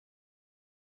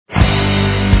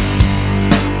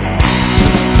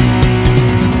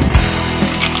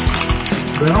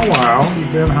been a while.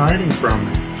 You've been hiding from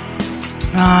me.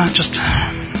 Just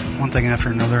one thing after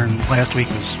another, and last week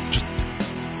was just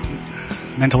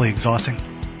mentally exhausting.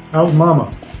 How's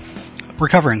Mama?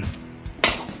 Recovering.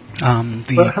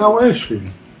 But how is she?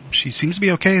 She seems to be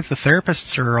okay. The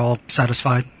therapists are all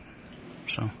satisfied.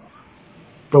 So.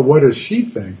 But what does she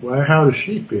think? How does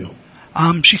she feel?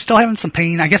 She's still having some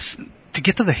pain. I guess to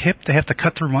get to the hip, they have to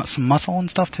cut through some muscle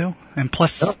and stuff too. And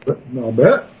plus, I'll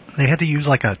bet. They had to use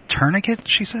like a tourniquet,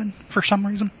 she said, for some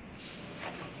reason.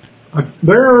 I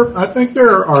think there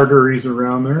are arteries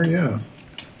around there, yeah.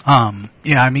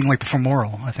 Yeah, I mean like the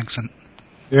femoral, I think. So.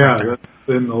 Yeah, that's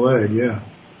in the leg, yeah.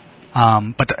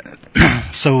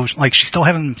 So like she's still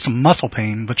having some muscle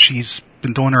pain, but she's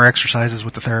been doing her exercises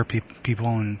with the therapy people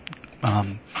and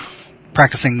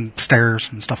practicing stairs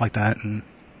and stuff like that, and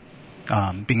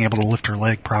being able to lift her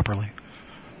leg properly.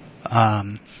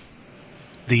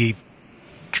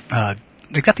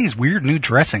 They've got these weird new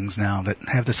dressings now that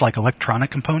have this like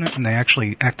electronic component, and they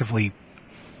actually actively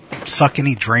suck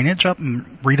any drainage up and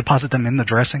redeposit them in the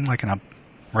dressing, like in a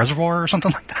reservoir or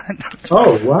something like that.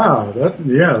 Oh wow, that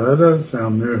does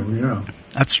sound new. Yeah,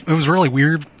 it was really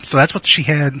weird. So that's what she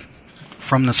had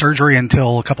from the surgery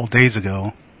until a couple of days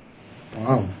ago.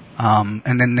 Wow.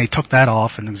 And then they took that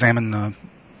off and examined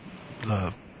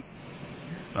the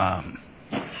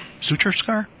suture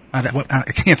scar. I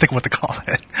can't think of what to call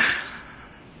it.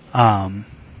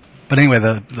 But anyway,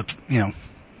 the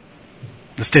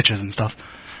stitches and stuff,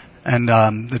 and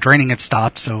the draining had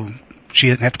stopped, so she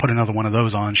didn't have to put another one of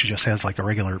those on. She just has like a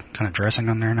regular kind of dressing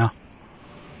on there now,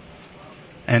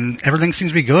 and everything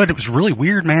seems to be good. It was really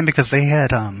weird, man, because they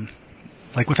had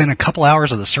like within a couple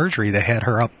hours of the surgery, they had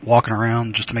her up walking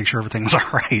around just to make sure everything was all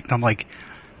right. And I'm like,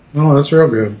 oh, that's real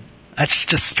good. That's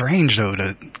just strange, though.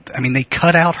 They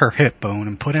cut out her hip bone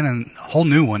and put in a whole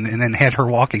new one, and then had her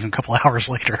walking a couple hours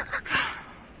later.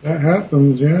 That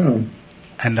happens, yeah.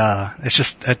 And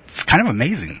it's kind of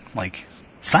amazing, like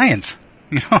science,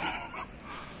 you know.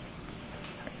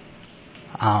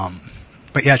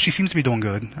 But yeah, she seems to be doing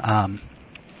good.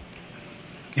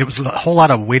 It was a whole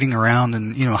lot of waiting around,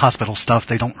 and hospital stuff.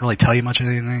 They don't really tell you much of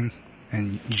anything,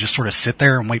 and you just sort of sit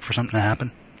there and wait for something to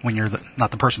happen when you're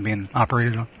not the person being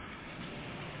operated on.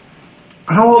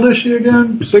 How old is she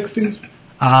again? 60s?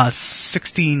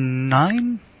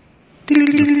 69?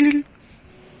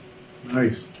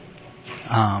 Nice.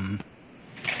 I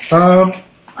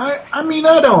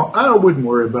wouldn't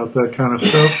worry about that kind of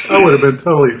stuff. I would have been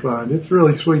totally fine. It's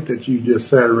really sweet that you just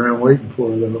sat around waiting for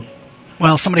her, though.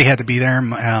 Well, somebody had to be there.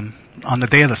 On the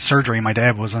day of the surgery, my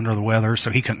dad was under the weather, so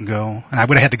he couldn't go. And I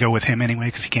would have had to go with him anyway,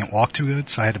 because he can't walk too good,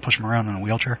 so I had to push him around in a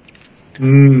wheelchair.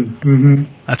 Mm-hmm.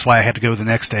 That's why I had to go the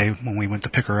next day when we went to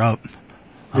pick her up.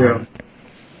 Yeah.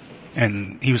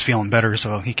 And he was feeling better,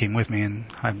 so he came with me, and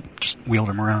I just wheeled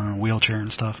him around in a wheelchair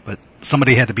and stuff. But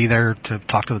somebody had to be there to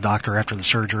talk to the doctor after the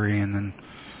surgery, and then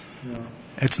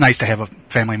it's nice to have a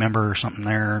family member or something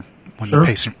there when the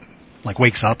patient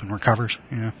wakes up and recovers.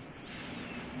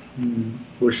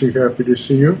 Was she happy to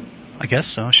see you? I guess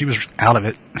so. She was out of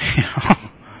it,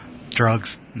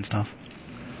 drugs and stuff.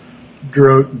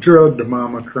 Drugged to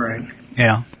Mama Crank.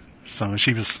 Yeah. So it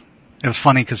was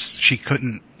funny because she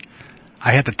couldn't,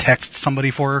 I had to text somebody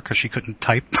for her because she couldn't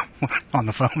type on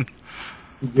the phone.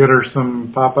 Get her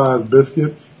some Popeye's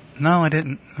biscuits? No, I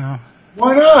didn't. No.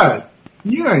 Why not?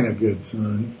 You ain't a good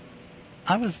son.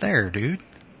 I was there, dude.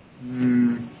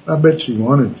 I bet she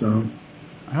wanted some.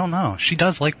 I don't know. She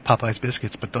does like Popeye's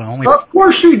biscuits, but the only... Of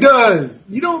course she does!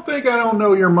 You don't think I don't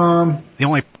know your mom? The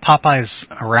only Popeyes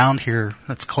around here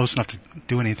that's close enough to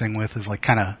do anything with is like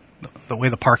kind of... The way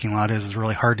the parking lot is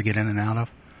really hard to get in and out of.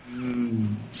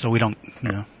 So we don't,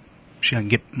 she doesn't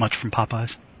get much from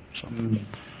Popeyes. So.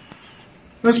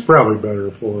 That's probably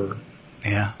better for her.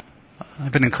 Yeah.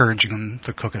 I've been encouraging them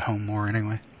to cook at home more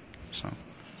anyway. So.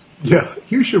 Yeah,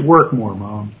 you should work more,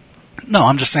 Mom. No,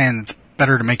 I'm just saying it's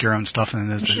better to make your own stuff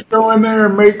than it is to... You should go in there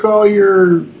and make all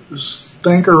your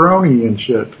stankaroni and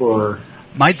shit for her.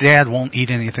 My dad won't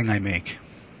eat anything I make.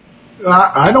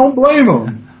 I don't blame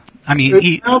him. I mean,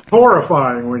 it sounds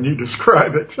horrifying when you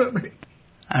describe it to me.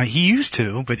 I mean, he used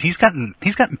to, but he's gotten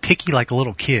picky like a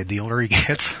little kid the older he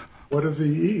gets. What does he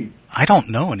eat? I don't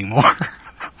know anymore.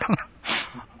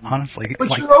 Honestly.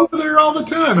 But you're over there all the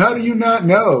time. How do you not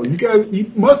know?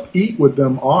 You must eat with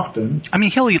them often. I mean,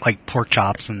 he'll eat like pork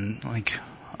chops and like...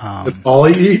 That's all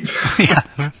he eats?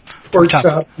 Yeah. Pork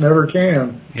chops never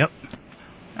can. Yep.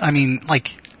 I mean,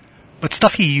 but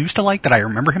stuff he used to like that I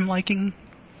remember him liking,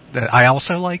 that I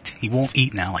also liked, he won't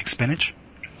eat now, like spinach.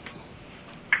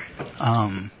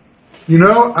 You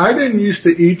know, I didn't used to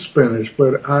eat spinach,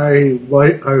 but I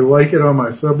like it on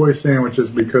my Subway sandwiches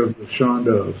because of Sean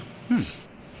Dove.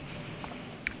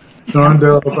 Sean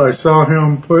Dove, I saw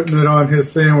him putting it on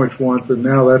his sandwich once, and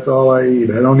now that's all I eat.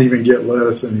 I don't even get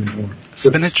lettuce anymore.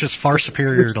 Spinach is far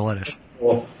superior to lettuce.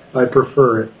 Well, I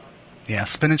prefer it. Yeah,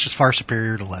 spinach is far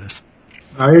superior to lettuce.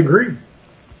 I agree.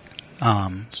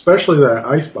 Especially that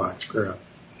icebox crap.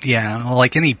 Yeah,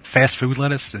 like any fast food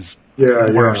lettuce is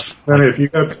worse. Yeah. And if you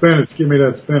got spinach, give me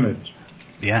that spinach.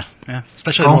 Yeah.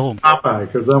 Especially the little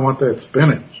Popeye, because I want that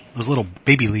spinach. Those little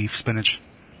baby leaf spinach.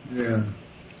 Yeah.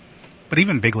 But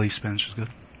even big leaf spinach is good.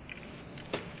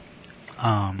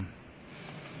 But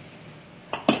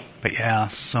yeah,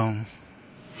 so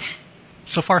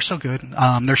far so good.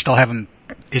 They're still having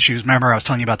issues. Remember I was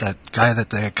telling you about that guy that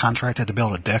the contract had to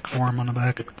build a deck for him on the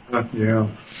back? Yeah.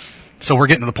 So we're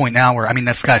getting to the point now where,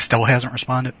 this guy still hasn't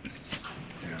responded.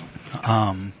 Yeah.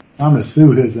 I'm gonna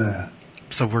sue his ass.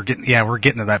 So we're getting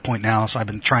to that point now. So I've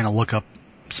been trying to look up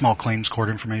small claims court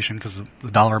information because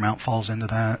the dollar amount falls into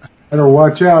that. Better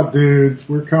watch out, dudes.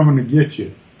 We're coming to get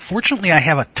you. Fortunately, I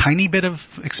have a tiny bit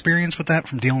of experience with that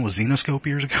from dealing with Xenoscope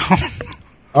years ago.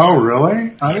 Oh,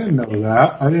 really? I didn't know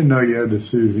that. I didn't know you had to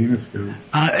sue Xenoscope.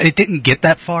 It didn't get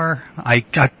that far. I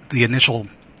got the initial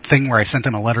thing where I sent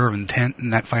him a letter of intent,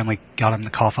 and that finally got him to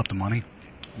cough up the money.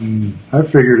 I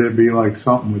figured it'd be like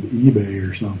something with eBay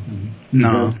or something.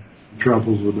 No.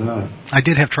 Troubles with that. I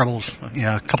did have troubles.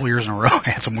 Yeah, a couple years in a row I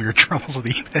had some weird troubles with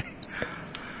eBay.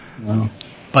 No.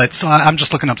 But so I'm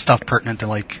just looking up stuff pertinent to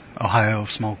like Ohio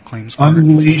small claims court.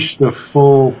 Unleash the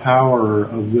full power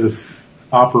of this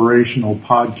operational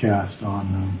podcast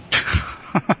on them.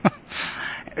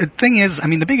 The thing is,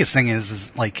 the biggest thing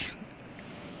is like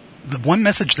the one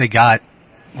message they got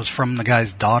was from the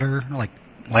guy's daughter like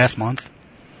last month.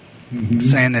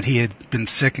 Saying that he had been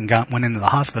sick and went into the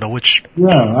hospital, which...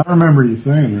 Yeah, I remember you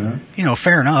saying that.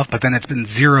 Fair enough, but then it's been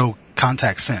zero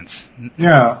contact since.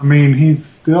 Yeah, he's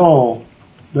still...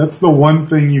 That's the one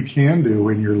thing you can do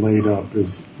when you're laid up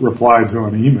is reply to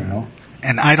an email.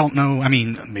 And I don't know,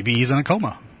 maybe he's in a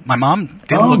coma. My mom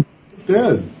did look...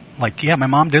 dead. My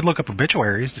mom did look up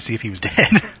obituaries to see if he was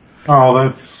dead. Oh,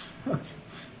 that's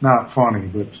not funny,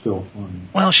 but still funny.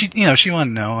 Well, she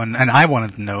wanted to know, and I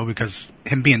wanted to know because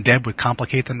him being dead would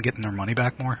complicate them getting their money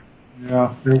back more.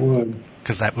 Yeah, it would.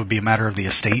 Because that would be a matter of the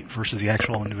estate versus the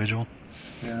actual individual.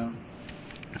 Yeah.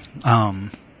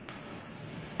 And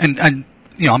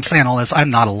I'm saying all this. I'm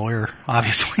not a lawyer,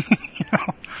 obviously.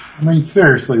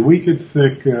 Seriously, we could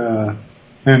sick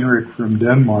Henrik from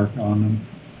Denmark on them.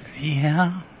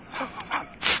 Yeah.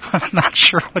 I'm not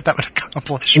sure what that would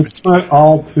accomplish. Let's put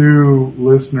all 2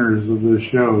 listeners of this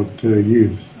show to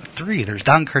use. 3. There's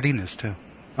Don Cardenas, too.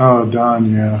 Oh,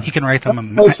 Don, yeah. He can write them.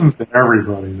 He listens to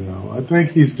everybody, though. I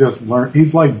think he's just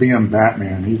he's like being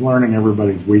Batman. He's learning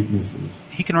everybody's weaknesses.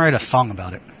 He can write a song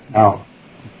about it. Oh.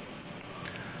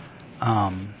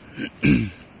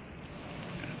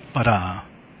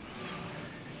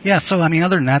 Yeah, so,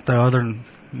 other than that, though, other than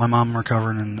my mom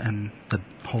recovering and the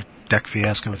whole deck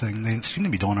fiasco thing, they seem to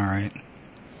be doing all right.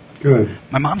 Good.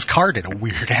 My mom's car did a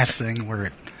weird-ass thing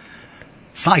where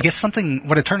I guess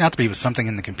what it turned out to be was something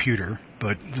in the computer,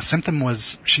 but the symptom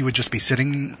was she would just be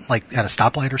sitting, like, at a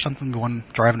stoplight or something,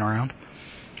 driving around.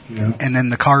 Yeah. And then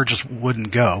the car just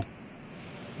wouldn't go.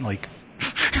 Like,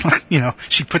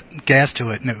 she put gas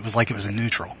to it and it was like it was in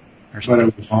neutral or something.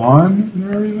 But it was on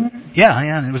and everything? Yeah,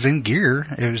 and it was in gear.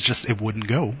 It was just, it wouldn't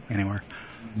go anywhere.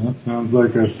 That sounds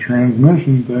like a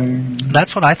transmission thing.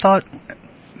 That's what I thought.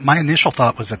 My initial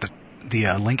thought was that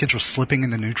the linkage was slipping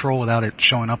into neutral without it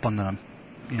showing up on the,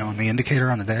 on the indicator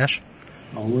on the dash.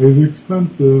 Always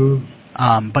expensive.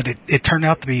 But it turned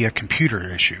out to be a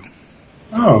computer issue.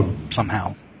 Oh.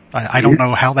 Somehow. I don't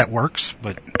know how that works,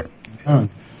 but... Oh.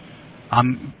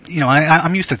 I'm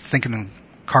used to thinking of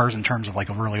cars in terms of like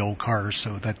a really old cars,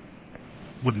 so that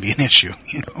wouldn't be an issue,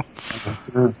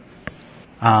 Sure.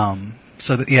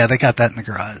 So they got that in the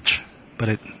garage,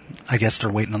 but I guess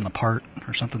they're waiting on the part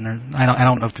or something. I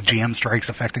don't know if the GM strike's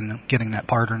affecting them getting that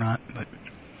part or not, but.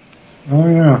 Oh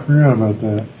yeah, I forgot about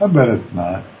that. I bet it's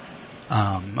not.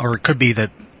 Or it could be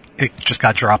that it just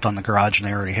got dropped on the garage and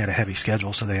they already had a heavy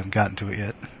schedule, so they haven't gotten to it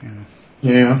yet.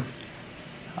 Yeah.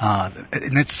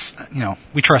 And it's,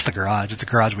 we trust the garage. It's a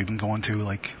garage we've been going to,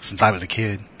 like, since I was a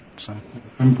kid, so.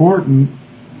 Important.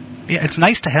 Yeah, it's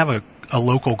nice to have a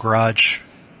local garage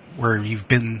where you've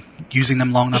been using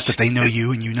them long enough that they know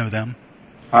you and you know them.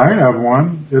 I have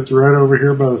one. It's right over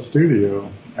here by the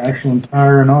studio. Ashland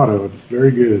Tire and Auto. It's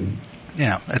very good.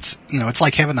 Yeah, it's, it's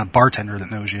like having a bartender that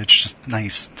knows you. It's just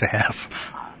nice to have.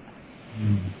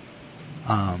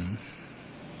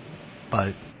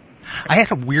 But I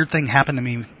had a weird thing happen to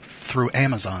me through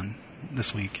Amazon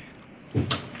this week.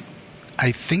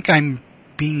 I think I'm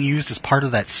being used as part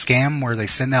of that scam where they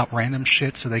send out random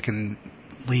shit so they can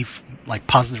leave like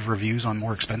positive reviews on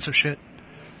more expensive shit.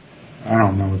 I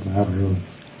don't know what that really.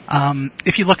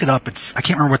 If you look it up, I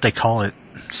can't remember what they call it,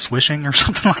 swishing or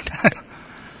something like that.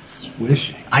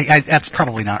 Swishing? That's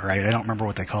probably not right. I don't remember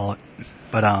what they call it.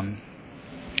 But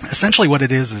essentially what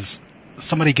it is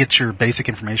somebody gets your basic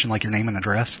information like your name and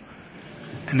address,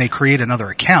 and they create another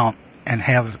account and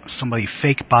have somebody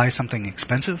fake buy something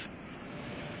expensive.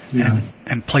 Yeah.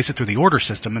 And place it through the order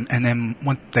system, and then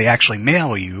what they actually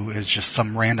mail you is just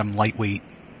some random lightweight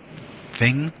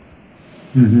thing.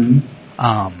 Mm-hmm.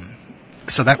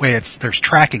 So that way there's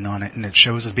tracking on it, and it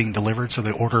shows as being delivered, so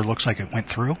the order looks like it went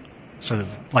through. So,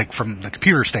 like, from the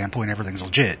computer standpoint, everything's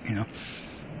legit, you know?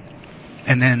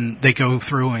 And then they go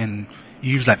through and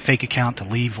use that fake account to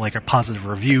leave, like, a positive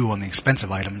review on the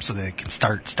expensive items so they can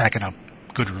start stacking up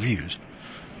good reviews.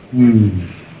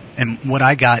 Mm. And what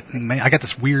I got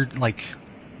this weird, like,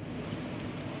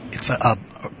 it's a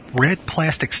red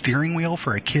plastic steering wheel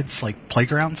for a kid's, like,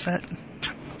 playground set.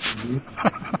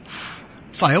 Mm-hmm.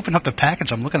 So I opened up the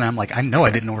package, I'm looking at it, I'm like, I know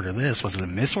I didn't order this. Was it a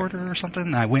misorder or something?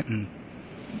 And I went and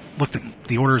looked at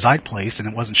the orders I'd placed, and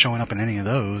it wasn't showing up in any of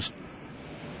those.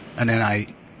 And then I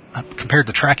compared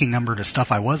the tracking number to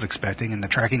stuff I was expecting, and the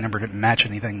tracking number didn't match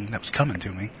anything that was coming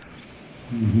to me.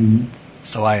 Mm-hmm.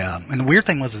 So and the weird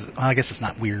thing was, I guess it's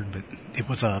not weird, but it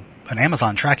was an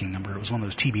Amazon tracking number. It was one of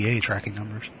those TBA tracking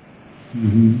numbers.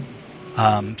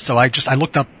 Mm-hmm. So I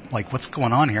looked up, like, what's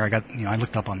going on here. I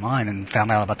looked up online and found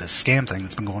out about this scam thing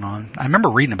that's been going on. I remember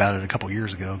reading about it a couple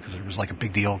years ago because it was like a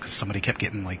big deal because somebody kept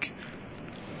getting like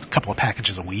a couple of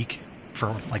packages a week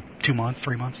for like 2 months,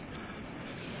 3 months.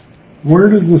 Where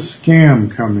does the scam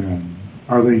come in?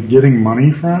 Are they getting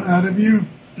money out of you?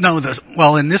 No,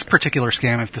 well, in this particular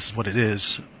scam, if this is what it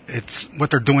is, it's what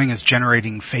they're doing is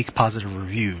generating fake positive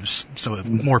reviews, so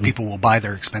mm-hmm. more people will buy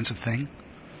their expensive thing.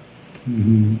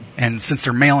 Mm-hmm. And since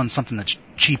they're mailing something that's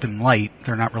cheap and light,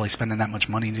 they're not really spending that much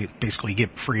money to basically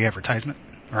get free advertisement.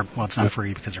 Or, well, it's not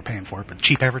free because they're paying for it, but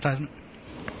cheap advertisement.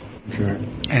 Okay.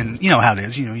 And you know how it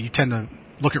is. You know, you tend to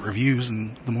look at reviews,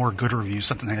 and the more good reviews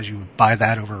something has, you buy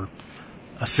that over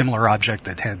a similar object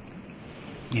that had,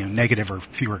 you know, negative or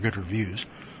fewer good reviews.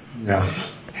 Yeah.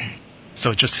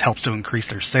 So it just helps to increase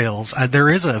their sales. There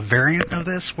is a variant of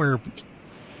this where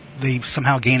they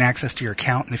somehow gain access to your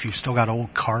account, and if you've still got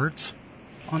old cards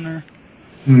on there,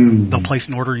 they'll place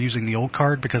an order using the old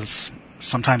card, because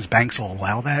sometimes banks will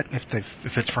allow that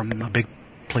if it's from a big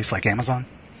place like Amazon.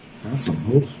 That's some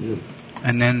bullshit.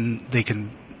 And then they can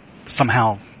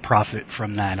somehow profit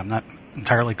from that. I'm not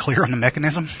entirely clear on the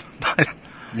mechanism, but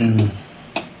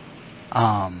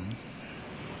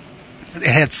it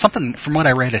had something, from what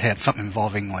I read, it had something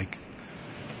involving, like,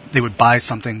 they would buy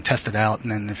something, test it out,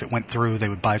 and then if it went through, they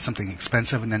would buy something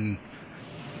expensive, and then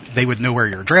they would know where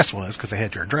your address was because they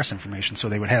had your address information. So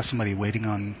they would have somebody waiting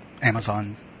on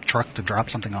Amazon truck to drop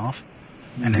something off,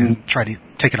 and then try to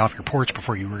take it off your porch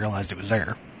before you realized it was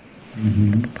there.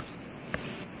 Mm-hmm.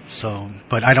 So,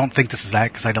 but I don't think this is that,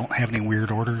 because I don't have any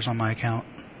weird orders on my account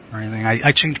or anything.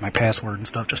 I changed my password and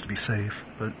stuff just to be safe,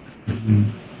 but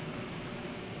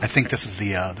I think this is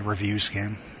the review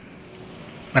scam.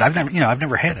 But I've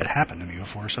never had it happen to me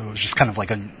before, so it was just kind of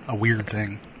like a weird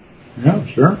thing. Yeah,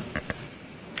 sure.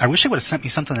 I wish they would have sent me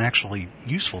something actually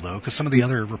useful, though, because some of the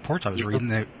other reports I was reading,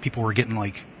 that people were getting,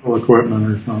 like, equipment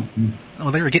or something.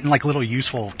 Oh, they were getting, like, little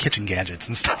useful kitchen gadgets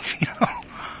and stuff, you know.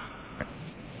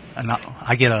 And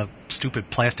I get a stupid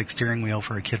plastic steering wheel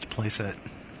for a kid's playset.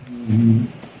 Mm-hmm.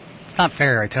 It's not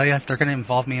fair, I tell you. If they're going to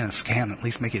involve me in a scam, at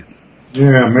least make it...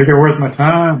 Yeah, make it worth my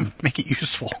time. Make it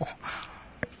useful.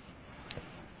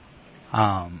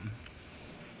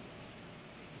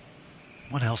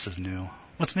 What else is new?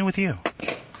 What's new with you?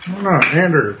 I don't know,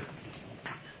 Andrew.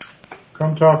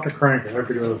 Come talk to Crank. I have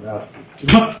to go to the bathroom.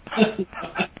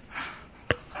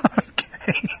 Okay.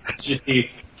 Jeez.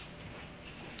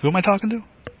 Who am I talking to?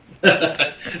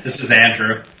 This is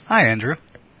Andrew. Hi, Andrew.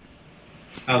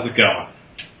 How's it going?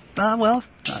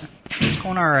 It's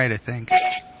going all right, I think.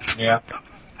 Yeah.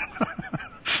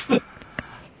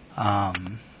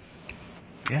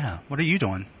 Yeah. What are you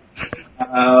doing?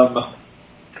 I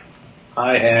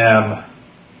am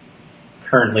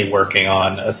currently working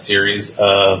on a series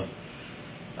of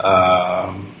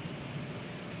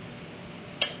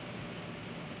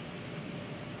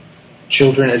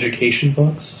children education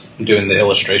books. I'm doing the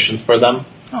illustrations for them.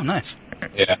 Oh, nice.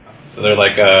 Yeah. So they're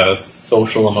like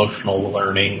social emotional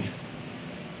learning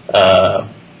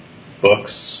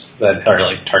books that are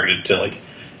like targeted to like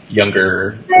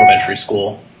younger elementary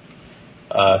school.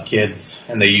 kids,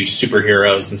 and they use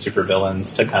superheroes and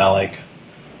supervillains to kind of like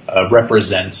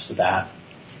represent that.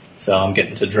 So I'm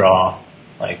getting to draw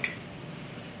like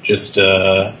just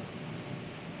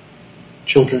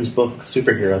children's book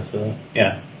superheroes. So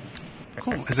yeah.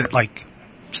 Cool. Is it like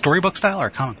storybook style or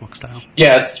comic book style?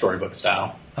 Yeah, it's storybook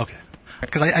style. Okay.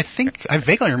 Because I think I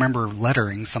vaguely remember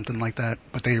lettering something like that,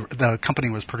 but the company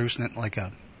was producing it like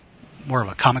a more of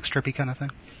a comic strippy kind of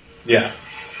thing. Yeah,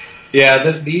 yeah.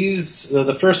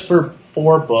 The first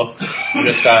four books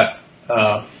just got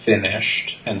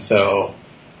finished, and so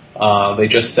they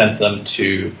just sent them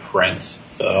to print.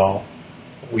 So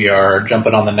we are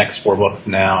jumping on the next four books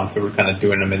now, and so we're kind of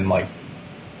doing them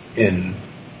in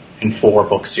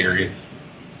 4-book series.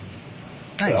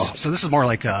 Nice. So this is more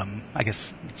like, I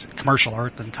guess, it's commercial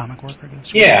art than comic work, I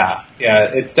guess. Yeah.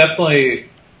 It's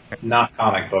definitely not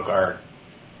comic book art.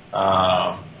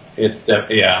 And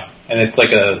it's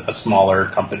like a smaller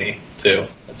company too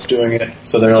that's doing it.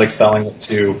 So they're like selling it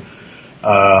to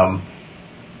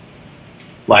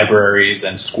libraries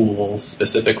and schools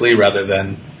specifically, rather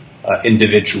than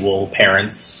individual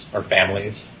parents or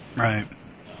families. Right.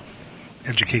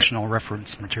 Educational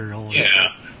reference material.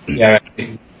 Yeah.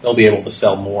 They'll be able to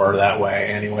sell more that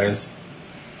way anyways.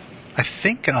 I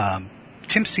think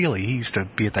Tim Seeley, he used to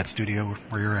be at that studio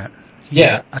where you're at.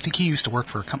 Yeah. I think he used to work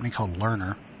for a company called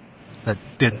Learner that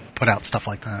did put out stuff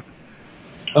like that.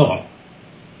 Oh.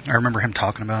 I remember him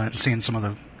talking about it and seeing some of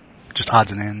the just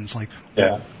odds and ends. Like,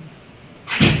 yeah.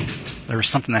 There was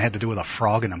something that had to do with a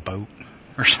frog in a boat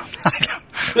or something.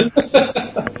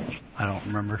 I don't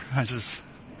remember.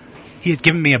 He had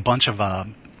given me a bunch of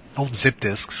old zip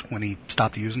disks when he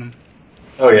stopped using them.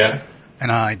 Oh, yeah?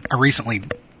 And I recently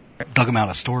dug them out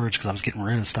of storage because I was getting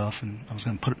rid of stuff, and I was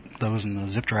going to put those in the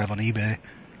zip drive on eBay.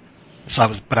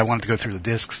 But I wanted to go through the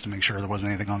disks to make sure there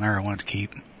wasn't anything on there I wanted to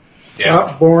keep. Yeah.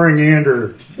 Stop boring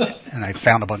Andrew. And I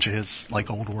found a bunch of his like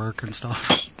old work and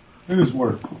stuff. Whose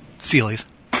work? Seeley's.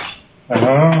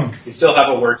 Oh. You still have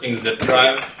a working zip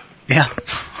drive? Yeah.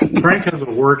 Frank has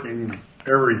a working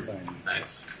everything.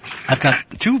 Nice. I've got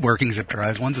 2 working zip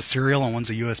drives. One's a serial and one's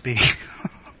a USB.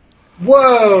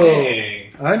 Whoa!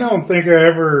 Hey. I don't think I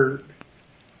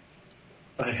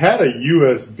had a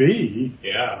USB.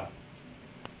 Yeah.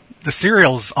 The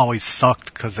serials always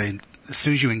sucked because as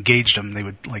soon as you engaged them, they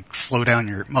would like slow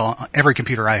down every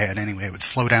computer I had anyway, it would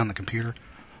slow down the computer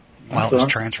while it was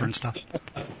transferring stuff.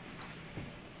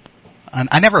 And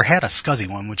I never had a SCSI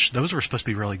one, which those were supposed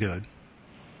to be really good.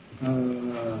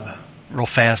 Real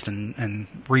fast and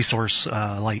resource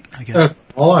light, I guess. That's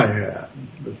all I had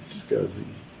was SCSI.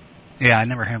 Yeah, I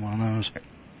never had one of those.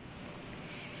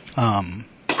 And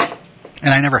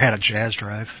I never had a Jazz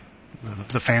drive,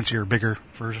 the fancier, bigger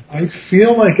version. I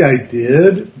feel like I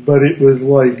did, but it was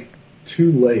like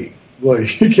too late.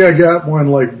 Like I got one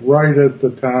like right at the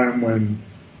time when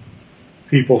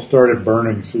people started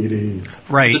burning CDs.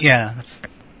 Right, yeah.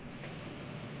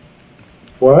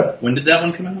 What? When did that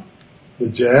one come out? The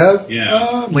Jazz?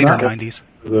 Yeah. Later 90s.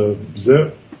 The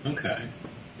Zip. Okay.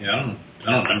 Yeah, I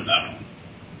don't remember that one.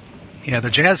 Yeah,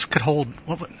 the Jazz could hold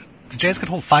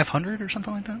 500 or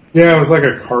something like that? Yeah, it was like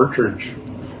a cartridge.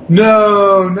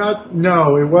 No,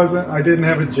 it wasn't. I didn't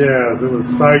have a Jazz. It was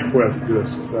SideQuest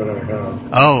discs that I had.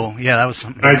 Oh, yeah, that was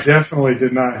something. I definitely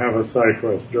did not have a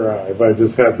SideQuest drive. I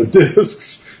just had the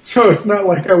discs. So it's not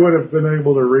like I would have been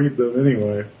able to read them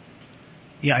anyway.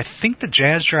 Yeah, I think the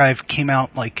Jazz drive came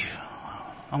out like,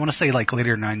 I want to say like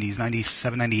later 90s,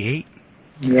 97, 98.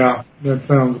 Yeah, that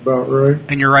sounds about right.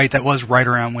 And you're right, that was right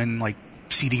around when like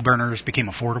CD burners became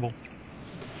affordable.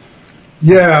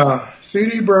 Yeah,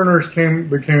 CD burners became,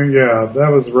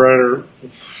 that was right.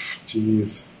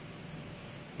 Jeez.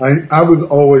 I was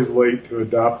always late to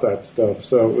adopt that stuff,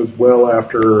 so it was well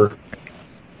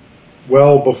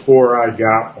before I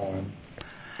got one.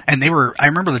 And I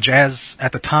remember the Jazz,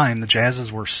 at the time, the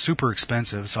Jazzes were super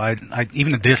expensive, so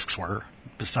even the discs were,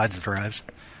 besides the drives.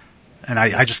 And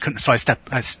I just couldn't, so I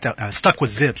stuck with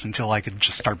zips until I could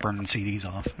just start burning CDs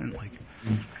off. And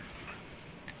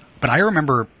But I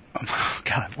remember,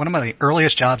 God, one of my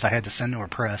earliest jobs I had to send to a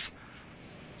press,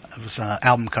 it was an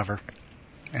album cover.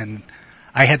 And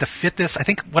I had to fit this, I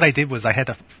think what I did was I had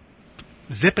to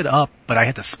zip it up, but I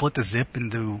had to split the zip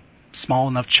into small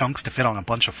enough chunks to fit on a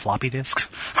bunch of floppy disks.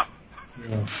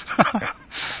 Yeah.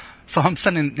 So I'm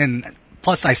sending, and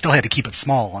plus I still had to keep it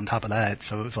small on top of that,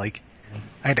 so it was like,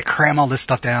 I had to cram all this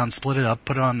stuff down, split it up,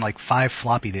 put it on like 5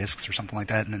 floppy disks or something like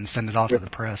that, and then send it off to the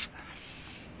press.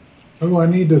 Oh, I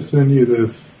need to send you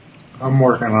this. I'm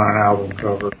working on an album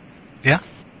cover. Yeah?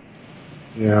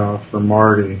 Yeah, for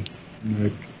Marty.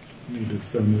 And I need to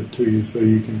send it to you so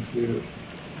you can see it.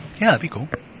 Yeah, that'd be cool.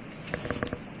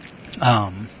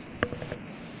 I'm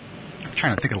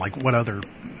trying to think of like what other.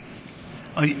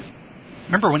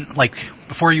 Remember when, like,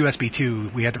 before USB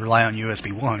 2, we had to rely on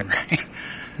USB 1, right?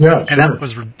 Yeah, and sure. that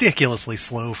was ridiculously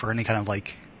slow for any kind of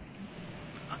like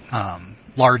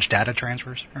large data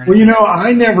transfers. Or Well,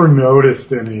 I never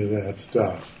noticed any of that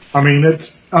stuff. I mean,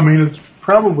 it's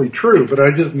probably true, but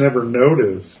I just never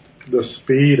noticed the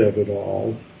speed of it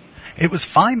all. It was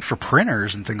fine for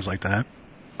printers and things like that.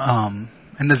 And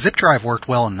the zip drive worked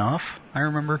well enough, I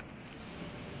remember.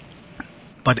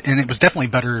 And it was definitely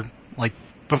better, like,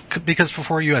 because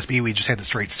before USB we just had the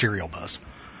straight serial bus.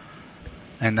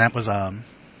 And that was,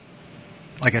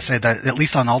 like I said, that at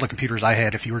least on all the computers I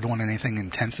had, if you were doing anything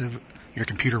intensive, your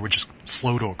computer would just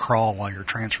slow to a crawl while your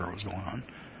transfer was going on.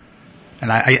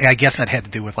 And I guess that had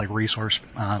to do with like resource,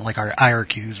 like our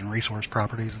IRQs and resource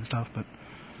properties and stuff. But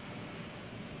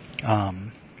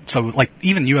so like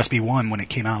even USB 1 when it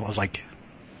came out was like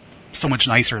so much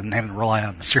nicer than having to rely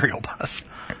on the serial bus.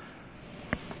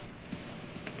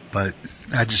 But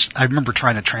I remember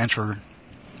trying to transfer,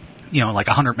 like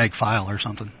a 100 meg file or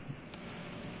something.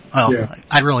 Well, yeah.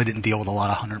 I really didn't deal with a lot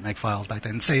of 100 meg files back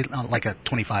then. Say like a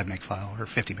 25 meg file or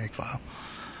 50 meg file.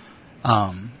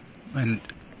 And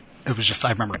it was just,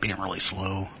 I remember it being really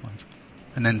slow.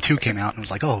 And then 2 came out and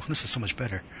was like, oh, this is so much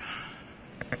better.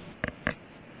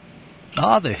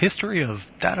 The history of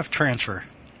data transfer.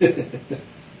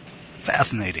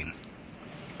 Fascinating.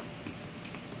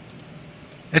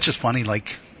 It's just funny,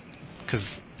 like,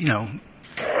 because, I'm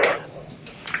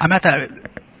at that,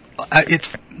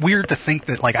 it's weird to think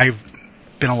that, like, I've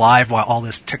been alive while all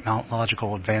this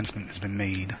technological advancement has been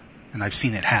made, and I've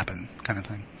seen it happen, kind of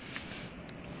thing.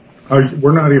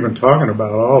 We're not even talking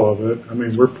about all of it. I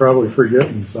mean, we're probably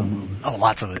forgetting some of it. Oh,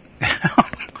 lots of it.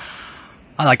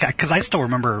 Because I still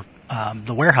remember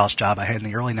the warehouse job I had in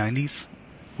the early 90s.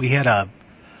 We had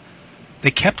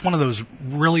they kept one of those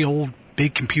really old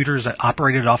big computers that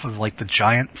operated off of like the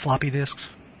giant floppy disks.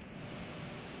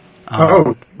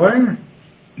 What?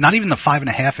 Not even the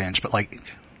 5.5 inch, but like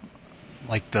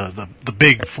the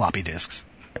big floppy disks.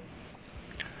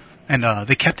 And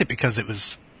they kept it because it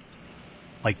was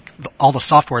like all the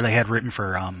software they had written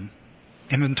for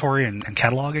inventory and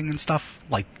cataloging and stuff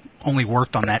like only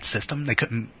worked on that system. They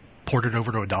couldn't port it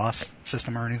over to a DOS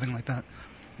system or anything like that.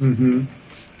 Mm-hmm.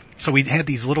 So we had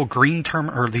these little green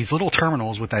these little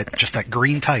terminals with that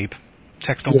green type,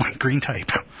 text only green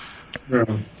type. Yeah.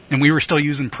 And we were still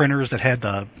using printers that had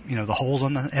the holes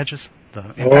on the edges, the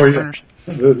impact printers.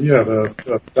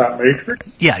 The dot matrix.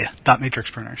 Yeah, dot matrix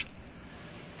printers.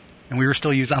 And we were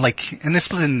still using and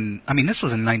this was in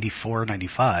 94,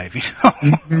 95.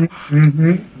 Mm-hmm.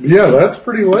 Mm-hmm. Yeah, that's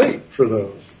pretty late for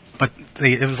those. But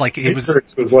it was like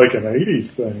Matrix was like an 80s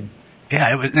thing.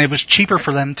 Yeah, it was cheaper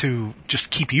for them to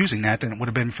just keep using that than it would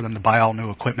have been for them to buy all new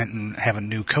equipment and have a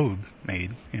new code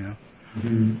made,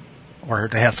 Mm-hmm. Or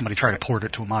to have somebody try to port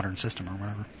it to a modern system or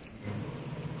whatever.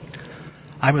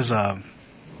 I was when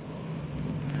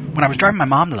I was driving my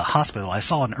mom to the hospital, I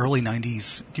saw an early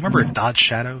 90s. Do you remember Dodge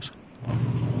Shadows?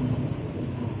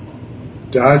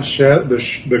 Dodge Shadow,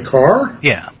 the car?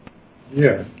 Yeah.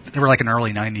 Yeah. They were like an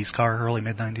early 90s car, early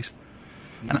mid 90s.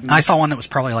 And I saw one that was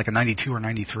probably like a 92 or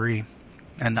 93.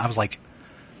 And I was like,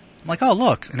 oh,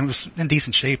 look. And it was in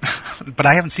decent shape. But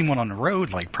I haven't seen one on the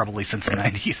road, like, probably since the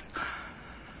 90s.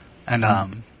 And I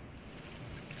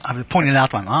was pointing it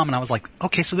out to my mom, and I was like,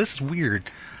 okay, so this is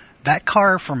weird. That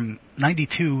car from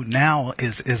 92 now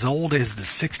is as old as the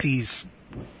 60s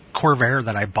Corvair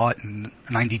that I bought in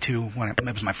 92 when it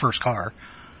was my first car.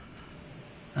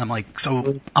 And I'm like,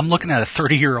 so I'm looking at a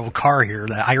 30-year-old car here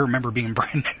that I remember being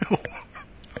brand new.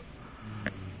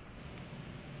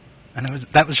 And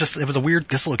it was a weird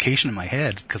dislocation in my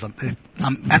head because I'm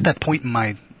at that point in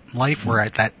my life where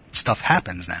that stuff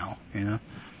happens now, You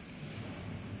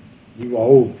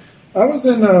old. I was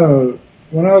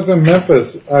when I was in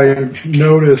Memphis, I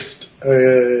noticed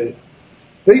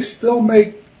they still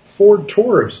make Ford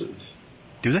Tauruses.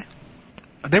 Do they?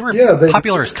 They were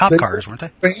popular as cop cars, weren't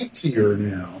they? Fancier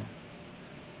now.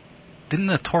 Didn't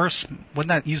the Taurus, wasn't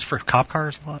that used for cop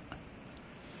cars a lot?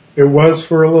 It was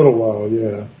for a little while,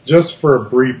 yeah. Just for a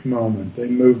brief moment. They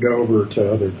moved over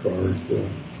to other cars, though.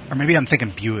 Or maybe I'm thinking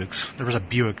Buicks. There was a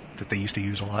Buick that they used to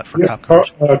use a lot for cop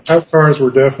cars. Cop cars were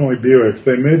definitely Buicks.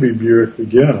 They may be Buicks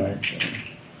again,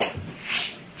 actually.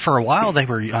 For a while, they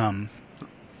were, a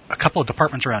couple of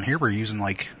departments around here were using,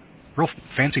 like, real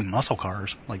fancy muscle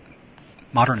cars, like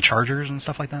modern Chargers and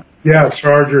stuff like that. Yeah,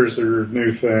 Chargers are a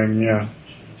new thing, yeah.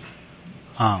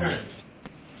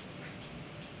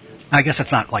 I guess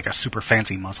it's not like a super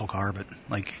fancy muscle car, but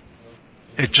like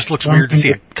it just looks weird to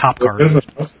see a cop car. It is a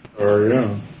muscle car,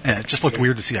 yeah. Yeah, it just looked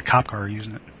weird to see a cop car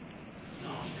using it.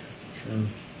 Sure.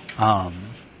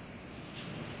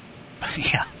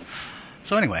 Yeah.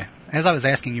 So anyway, as I was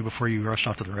asking you before you rushed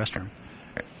off to the restroom,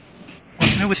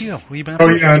 what's new with you? What have you been up to? Oh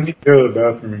yeah, I need to go to the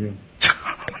bathroom again.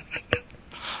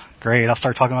 Great, I'll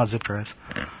start talking about zip drives.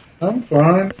 I'm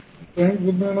fine. Things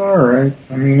have been alright.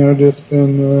 I mean, I've just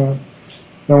been,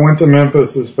 I went to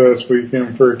Memphis this past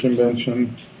weekend for a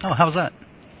convention. Oh, how was that?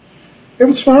 It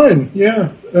was fine,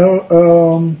 yeah.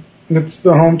 It's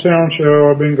the hometown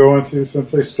show I've been going to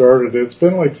since they started. It's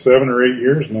been like 7 or 8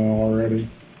 years now already.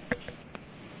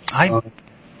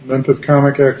 Memphis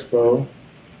Comic Expo.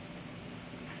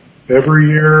 Every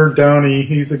year, Downey,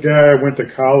 he's a guy I went to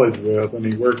college with, and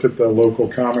he worked at the local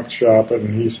comic shop,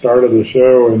 and he started the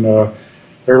show, and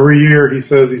every year he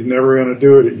says he's never going to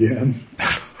do it again.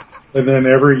 And then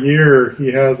every year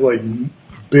he has like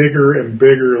bigger and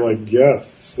bigger like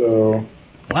guests, so.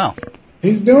 Wow.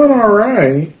 He's doing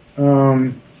alright.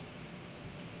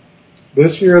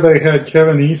 This year they had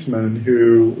Kevin Eastman,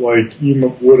 who, like,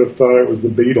 you would have thought it was the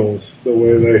Beatles, the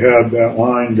way they had that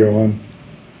line going.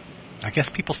 I guess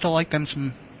people still like them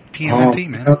some TMNT,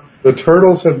 man. The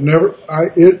Turtles have never,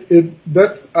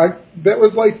 that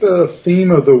was like the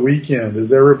theme of the weekend,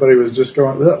 is everybody was just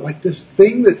going, like this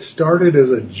thing that started as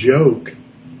a joke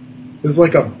is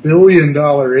like $1 billion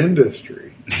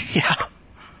industry. Yeah.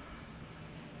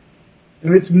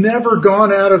 And it's never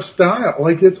gone out of style.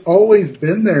 Like, it's always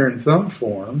been there in some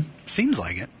form. Seems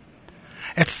like it.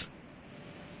 It's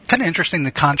kind of interesting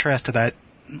to contrast to that,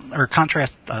 or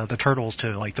contrast the Turtles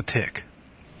to, like, the Tick.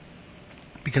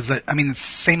 Because, it's the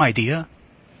same idea.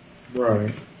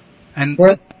 Right. And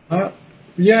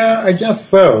yeah, I guess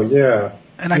so, yeah.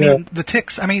 And I mean, the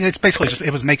Ticks, it's basically just, it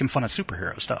was making fun of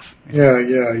superhero stuff. Yeah,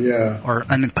 yeah. Or,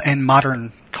 and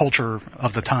modern culture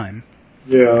of the time.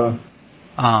 Yeah.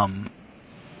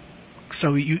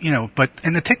 So, but,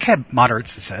 and the Tick had moderate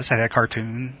success. It had a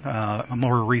cartoon, a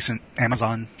more recent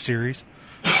Amazon series.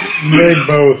 They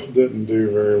both didn't do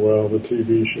very well, the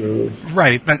TV shows.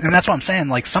 Right, and that's what I'm saying,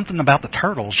 like, something about the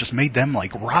Turtles just made them,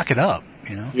 like, rock it up,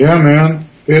 you know? Yeah, man.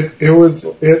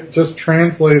 It just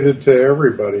translated to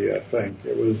everybody, I think.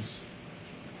 It was...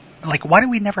 Like, why do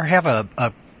we never have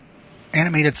a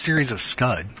animated series of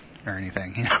Scud or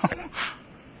anything, you know?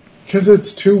 Because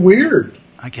it's too weird.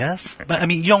 I guess. But,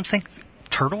 you don't think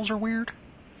Turtles are weird?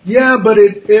 Yeah, but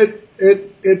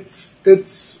it's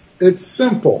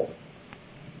simple.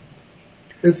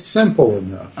 It's simple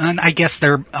enough. And I guess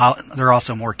they're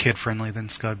also more kid-friendly than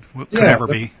Scud could ever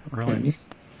be, really.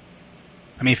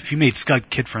 If you made Scud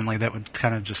kid-friendly, that would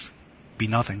kind of just be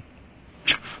nothing.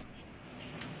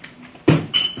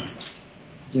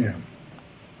 Yeah.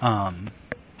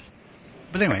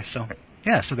 But anyway, so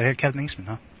they had Kevin Eastman,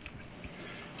 huh?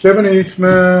 Kevin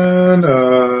Eastman,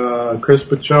 Chris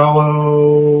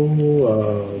Pacciallo,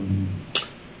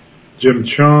 Jim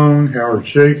Chung, Howard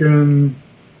Shakin.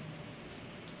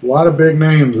 A lot of big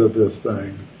names at this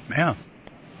thing. Yeah.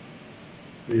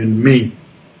 And me.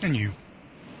 And you.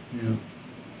 Yeah.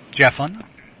 Did you have fun?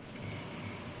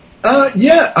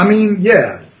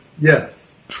 Yeah,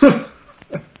 yes.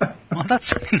 Well,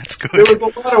 that's good. It was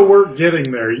a lot of work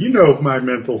getting there. You know my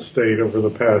mental state over the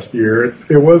past year.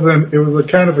 It was a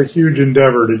kind of a huge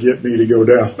endeavor to get me to go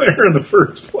down there in the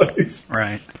first place.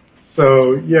 Right.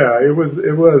 So yeah, it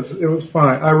was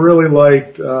fine. I really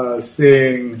liked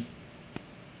seeing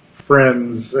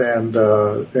friends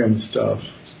and stuff.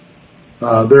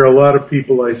 There are a lot of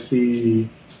people I see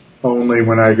only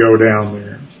when I go down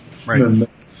there. Right. And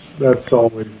that's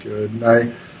always good.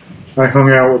 And I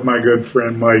hung out with my good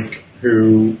friend Mike,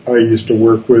 who I used to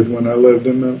work with when I lived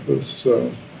in Memphis.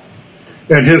 So,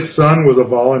 and his son was a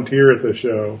volunteer at the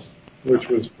show, which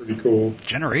was pretty cool.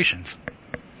 Generations.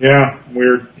 Yeah,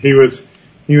 weird. He was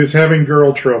having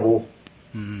girl trouble.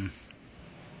 Mm.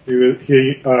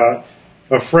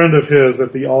 A friend of his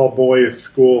at the all boys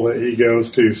school that he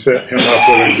goes to set him up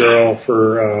with a girl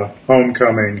for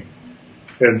homecoming,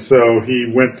 and so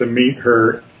he went to meet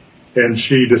her. And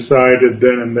she decided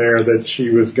then and there that she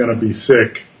was going to be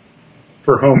sick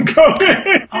for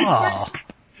homecoming. Oh.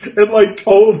 And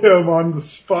told him on the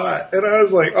spot. And I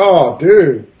was like, oh,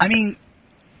 dude.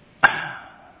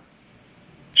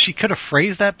 She could have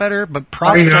phrased that better, but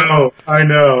props. I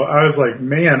know. I was like,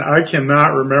 man, I cannot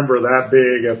remember that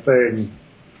big a thing.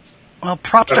 Well,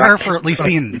 props to her for at least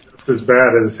being just as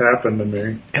bad as happened to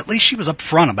me. At least she was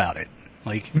upfront about it.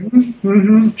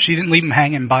 Mm-hmm. She didn't leave him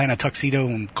hanging buying a tuxedo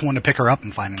and going to pick her up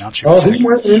and finding out she was sick. He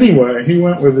went anyway. He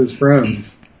went with his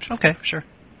friends. Okay, sure.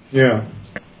 Yeah.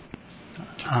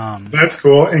 That's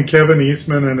cool. And Kevin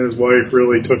Eastman and his wife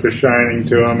really took a shining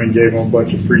to him and gave him a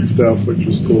bunch of free stuff, which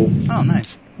was cool. Oh,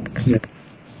 nice. Yeah.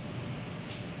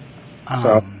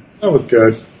 So that was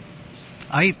good.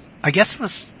 I guess it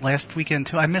was last weekend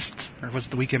too. I missed, or was it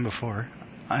the weekend before?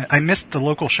 I missed the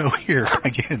local show here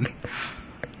again.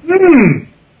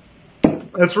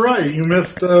 That's right. You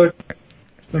missed the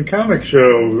comic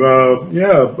show.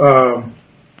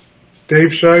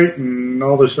 Dave Scheidt and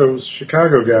all the show's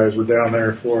Chicago guys were down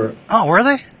there for it. Oh, were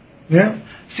they? Yeah.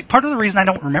 See, part of the reason I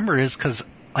don't remember is because,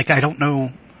 like, I don't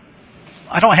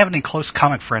have any close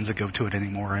comic friends that go to it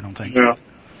anymore, I don't think. Yeah.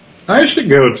 I should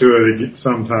go to it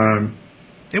sometime.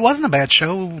 It wasn't a bad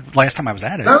show last time I was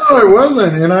at it. No, it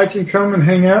wasn't, and I can come and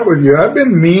hang out with you. I've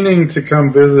been meaning to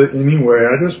come visit anyway.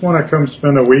 I just want to come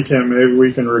spend a weekend. Maybe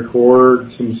we can record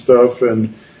some stuff,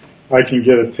 and I can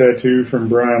get a tattoo from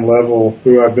Brian Level,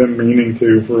 who I've been meaning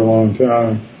to for a long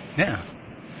time. Yeah.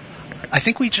 I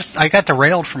think I got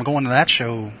derailed from going to that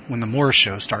show when the Morris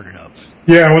show started up.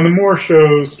 Yeah, when the Morris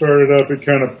show started up, it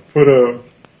kind of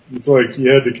it's like you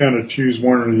had to kind of choose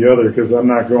one or the other, because I'm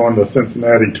not going to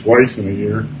Cincinnati twice in a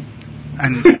year.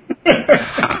 And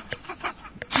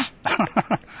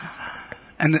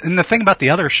and the thing about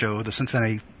the other show, the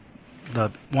Cincinnati,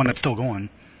 the one that's still going,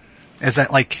 is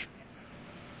that, like,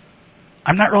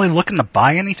 I'm not really looking to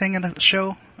buy anything in the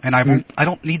show, and I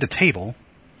don't need the table.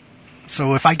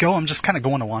 So if I go, I'm just kind of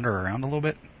going to wander around a little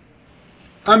bit.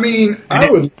 I mean, I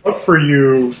would love for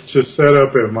you to set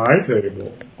up at my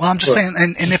table. Well, I'm just saying,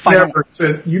 and if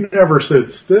you never sit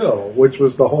still, which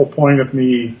was the whole point of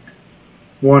me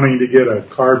wanting to get a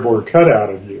cardboard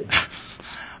cutout of you.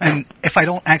 And if I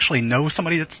don't actually know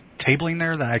somebody that's tabling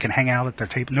there, that I can hang out at their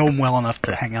table, know them well enough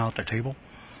to hang out at their table,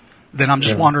 then I'm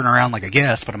just wandering around like a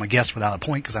guest, but I'm a guest without a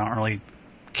point because I don't really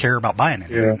care about buying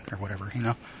anything or whatever, you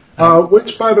know?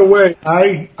 Which, by the way,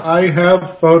 I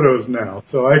have photos now,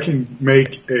 so I can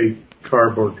make a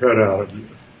cardboard cutout of you.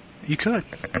 You could.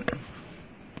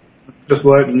 Just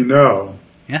letting you know.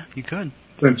 Yeah, you could.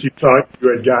 Since you thought you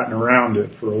had gotten around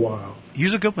it for a while.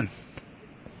 Use a good one.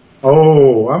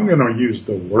 Oh, I'm going to use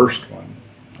the worst one.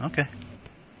 Okay.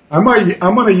 I'm going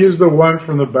to use the one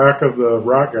from the back of the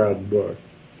Rock Gods book.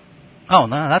 Oh,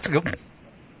 no, that's a good one.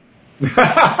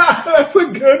 That's a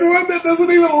good one. That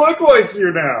doesn't even look like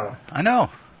you now. I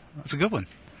know. That's a good one.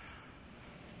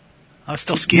 I was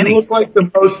still skinny. You look like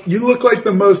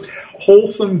the most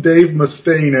wholesome Dave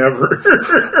Mustaine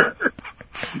ever.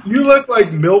 You look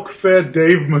like milk-fed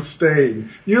Dave Mustaine.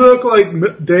 You look like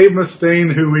Dave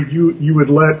Mustaine, who you would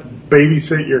let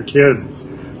babysit your kids.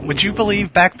 Would you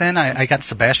believe back then I got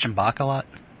Sebastian Bach a lot?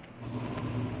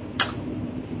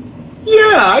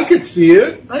 Yeah, I could see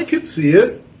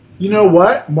it. You know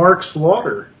what? Mark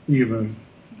Slaughter, even.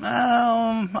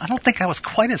 I don't think I was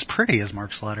quite as pretty as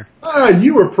Mark Slaughter.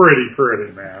 You were pretty,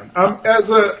 man.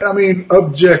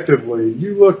 Objectively,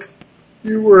 you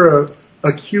were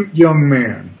a cute young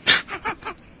man.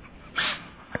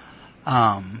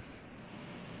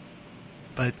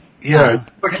 But yeah,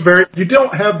 you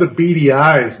don't have the beady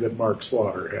eyes that Mark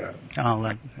Slaughter had.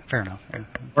 Oh, fair enough.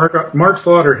 Mark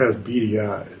Slaughter has beady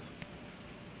eyes.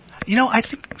 You know, I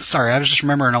was just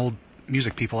remembering old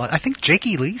music people. I think Jake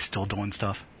E. Lee's still doing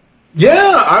stuff.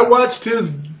 Yeah, I watched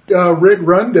his rig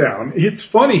rundown. It's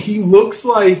funny. He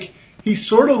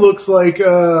sort of looks like,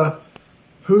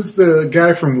 who's the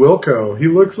guy from Wilco? He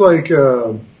looks like,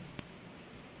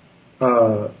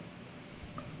 why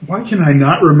can I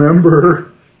not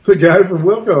remember the guy from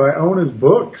Wilco? I own his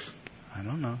books. I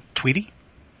don't know. Tweety?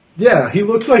 Yeah, he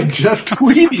looks like Jeff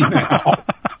Tweedy now.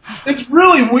 It's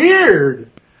really weird.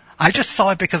 I just saw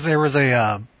it because there was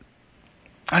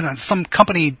some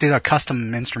company did a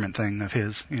custom instrument thing of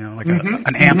his, you know, like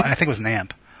an amp. I think it was an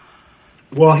amp.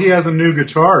 Well, he has a new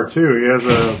guitar too. He has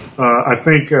I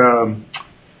think,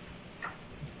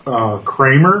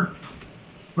 Kramer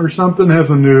or something has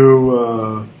a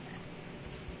new,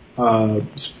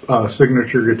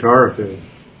 signature guitar of his.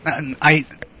 And I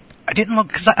didn't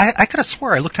look, cause I could have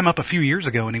swore I looked him up a few years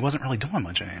ago and he wasn't really doing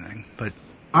much of anything, but.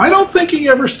 I don't think he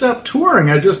ever stopped touring.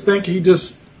 I just think he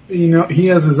he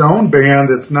has his own band.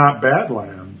 It's not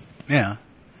Badlands. Yeah.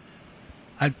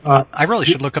 I really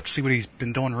should look up to see what he's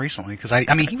been doing recently, because he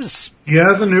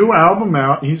has a new album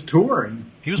out. He's touring.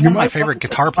 He was one of my favorite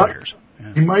guitar players.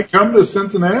 Yeah. He might come to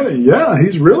Cincinnati. Yeah,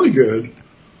 he's really good.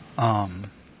 But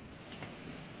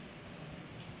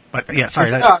yeah,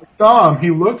 sorry. I saw him.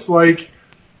 He looks like,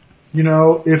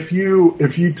 if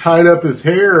you tied up his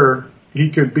hair, he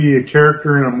could be a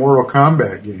character in a Mortal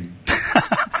Kombat game.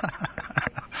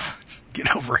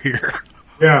 Get over here.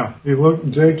 Yeah,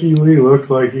 Jake E. Lee looks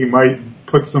like he might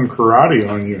put some karate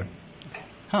on you.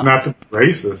 Huh. Not to be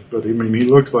racist, but he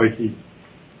looks like he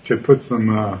could put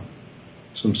some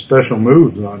special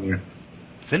moves on you.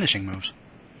 Finishing moves.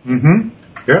 Mm-hmm.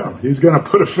 Yeah, he's going to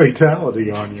put a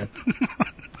fatality on you.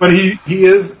 But he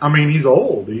is, I mean, he's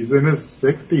old. He's in his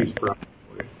 60s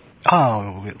probably.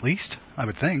 Oh, at least, I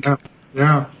would think.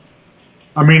 Yeah.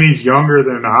 I mean, he's younger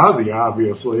than Ozzy,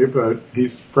 obviously, but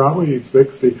he's probably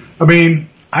 60. I mean...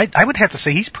 I would have to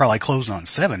say he's probably closing on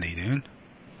 70, dude.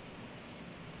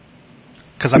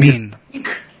 Because, I mean...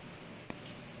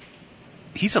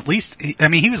 He's at least... I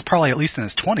mean, he was probably at least in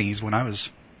his 20s when I was...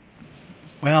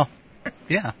 Well,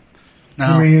 yeah. No.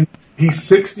 I mean, he's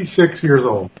 66 years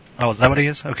old. Oh, is that what he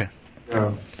is? Okay.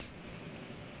 Yeah.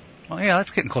 Well, yeah,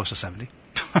 that's getting close to 70.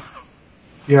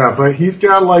 Yeah, but he's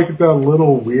got like the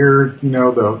little weird,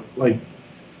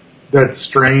 that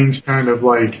strange kind of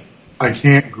like, I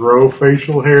can't grow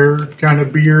facial hair kind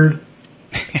of beard.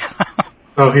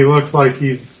 So he looks like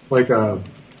he's like an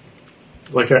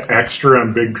extra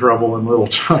in Big Trouble in Little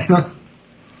China.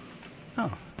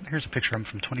 Oh, here's a picture of him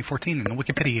from 2014 in the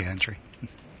Wikipedia entry.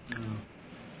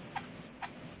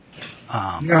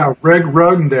 Yeah, Rig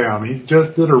Rundown. He's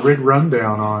just did a Rig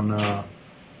Rundown on,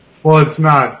 well, it's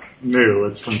not new.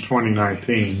 It's from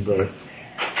 2019, but...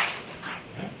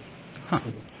 Huh.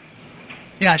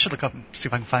 Yeah, I should look up and see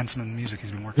if I can find some of the music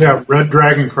he's been working on. Yeah, Red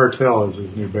Dragon Cartel is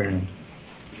his new band.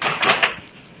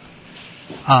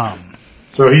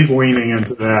 So he's leaning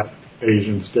into that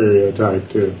Asian stereotype,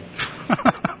 too.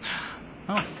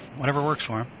 Oh, whatever works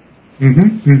for him.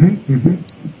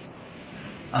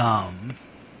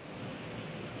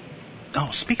 Oh,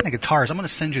 speaking of guitars, I'm going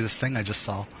to send you this thing I just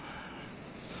saw.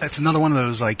 It's another one of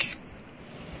those, like,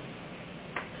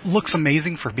 looks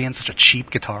amazing for being such a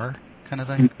cheap guitar kind of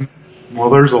thing.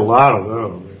 Well, there's a lot of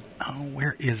those. Oh,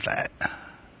 where is that?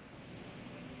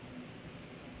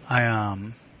 I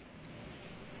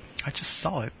just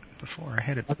saw it before. I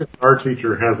had it. My guitar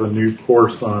teacher has a new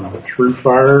course on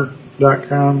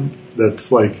truefire.com that's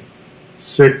like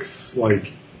 6,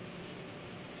 like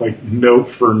note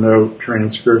for note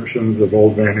transcriptions of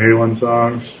old Van Halen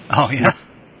songs. Oh, yeah?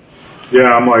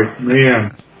 Yeah, I'm like,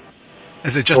 man.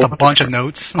 Is it just a bunch of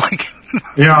notes?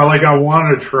 Yeah, like I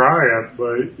want to try it,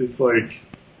 but it's like,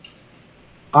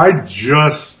 I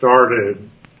just started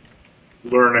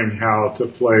learning how to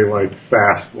play like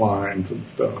fast lines and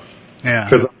stuff. Yeah.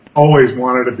 Because I always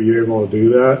wanted to be able to do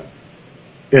that.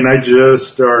 And I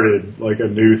just started like a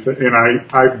new thing, and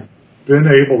I've been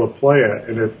able to play it,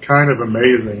 and it's kind of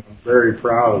amazing. I'm very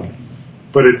proud.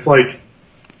 But it's like,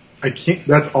 I can't,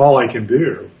 that's all I can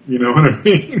do. You know what I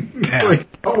mean? It's Yeah. like, I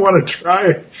don't want to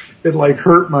try it. It like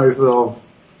hurt myself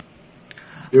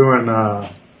doing,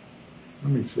 let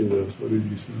me see this. What did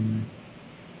you send me?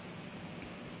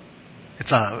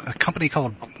 It's a company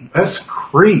called West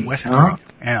Creek. West huh? Creek.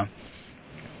 Yeah.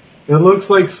 It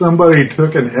looks like somebody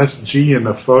took an SG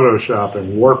into Photoshop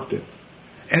and warped it.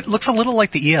 It looks a little like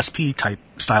the ESP type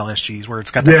style SGs where it's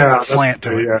got that slant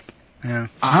to it. Yeah. Yeah.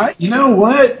 You know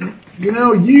what?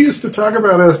 You used to talk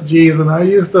about SGs, and I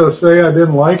used to say I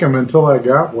didn't like them until I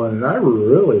got one, and I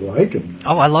really like them.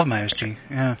 Oh, I love my SG.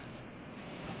 Yeah.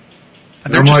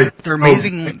 And they're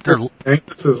amazing.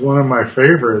 This is one of my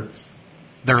favorites.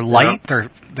 They're light. Yeah.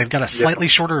 They've got a slightly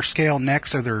shorter scale neck,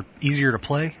 so they're easier to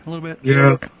play a little bit.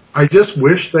 Yeah. I just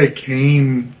wish they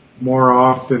came more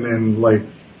often in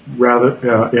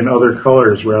in other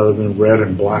colors rather than red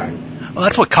and black. Well,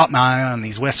 that's what caught my eye on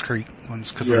these West Creek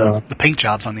ones because the paint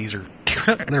jobs on these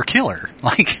they're killer.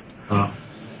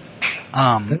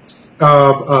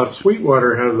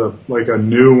 Sweetwater has a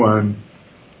new one,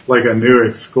 like a new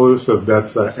exclusive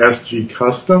that's a SG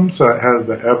custom, so it has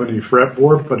the ebony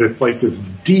fretboard, but it's like this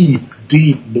deep,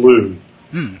 deep blue.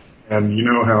 And you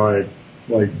know how I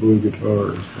like blue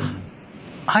guitars. So.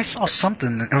 I saw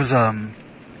something. It was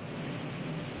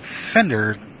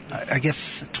Fender. I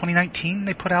guess 2019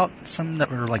 they put out some that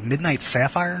were like Midnight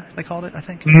Sapphire. They called it, I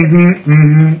think.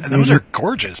 And those are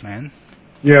gorgeous, man.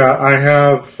 Yeah, I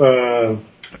have.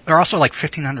 They're also like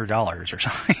 $1,500 or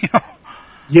something.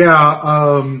 Yeah,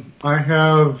 I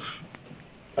have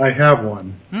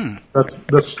one. That's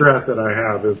the Strat that I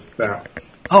have is that.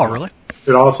 Oh, really?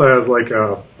 It also has like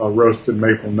a roasted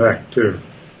maple neck too.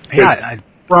 Yeah, it's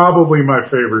probably my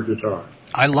favorite guitar.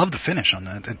 I love the finish on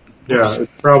that.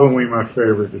 It's probably my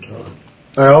favorite guitar.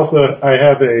 I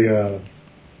have a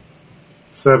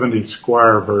 70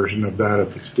 Squire version of that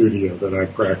at the studio that I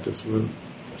practice with.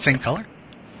 Same color?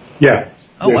 Yeah.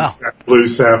 Oh, wow. It's that blue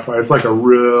sapphire. It's like a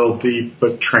real deep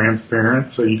but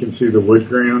transparent, so you can see the wood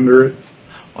grain under it.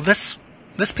 Well, this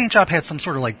paint job had some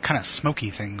sort of like kind of smoky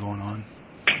thing going on.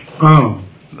 Oh.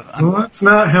 Well, that's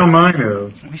not how mine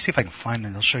is. Let me see if I can find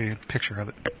it. I'll show you a picture of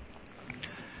it.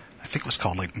 I think it was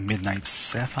called like Midnight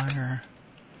Sapphire.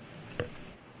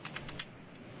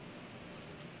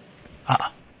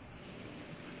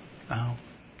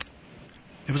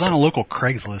 It was on a local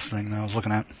Craigslist thing that I was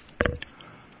looking at.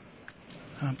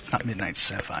 It's not Midnight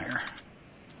Sapphire.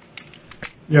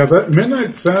 Yeah, that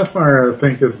Midnight Sapphire, I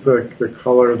think, is the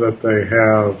color that they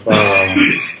have.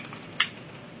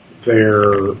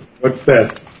 What's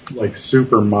that, like,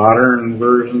 super modern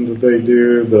version that they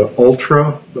do? The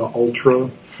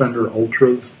Fender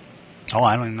Ultras. Oh,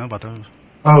 I don't even know about those.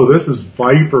 Oh, this is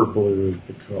Viper Blue is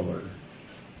the color.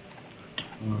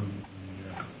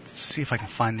 Yeah. Let's see if I can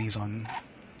find these on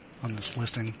this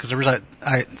listing, because there was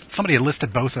somebody had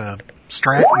listed both a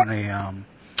Strat and a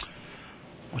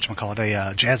a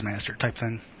Jazzmaster type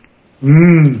thing.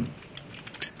 And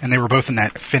they were both in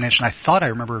that finish, and I thought I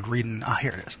remembered reading. Ah,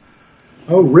 here it is.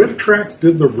 Oh, Riff Tracks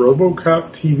did the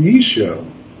RoboCop TV show.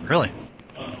 Really?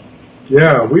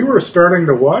 Yeah, we were starting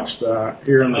to watch that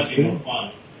here in the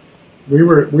studio. We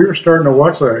were starting to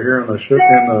watch that here in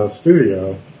the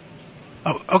studio.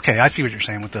 Oh, okay. I see what you're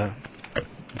saying with the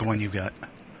one you got.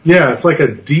 Yeah, it's like a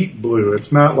deep blue.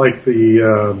 It's not like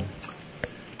the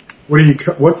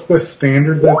what's the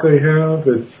standard that they have?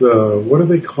 It's what do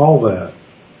they call that?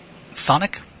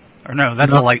 Sonic? Or no,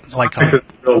 that's a light color. It's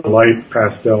a real light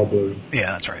pastel blue.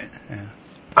 Yeah, that's right. Yeah.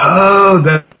 Oh,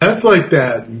 that's like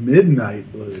that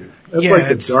midnight blue. That's like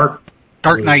the dark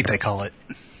blue. Night they call it.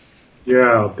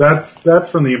 Yeah, that's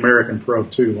from the American Pro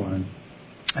 2 line.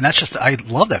 And that's just, I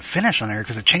love that finish on there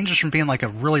because it changes from being like a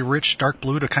really rich dark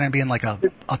blue to kind of being like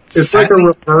it's satin.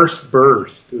 Like a reverse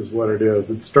burst is what it is.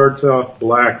 It starts off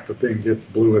black but then gets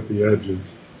blue at the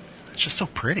edges. It's just so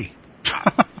pretty.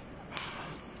 I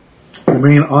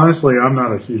mean, honestly, I'm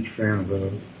not a huge fan of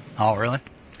those. Oh, really?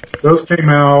 Those came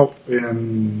out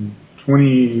in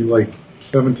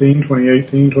 2017,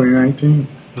 2018, 2019.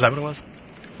 Was that what it was?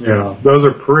 Yeah, those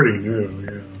are pretty new,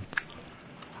 yeah.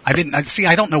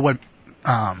 I don't know what...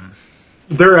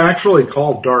 They're actually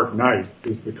called Dark Knight,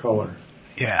 is the color.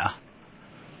 Yeah.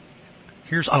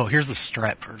 Here's the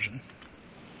Strat version.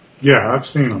 Yeah, I've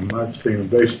seen them.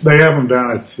 They have them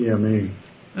down at CME.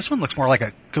 This one looks more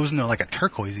goes into like a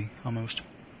turquoisey, almost.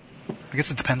 I guess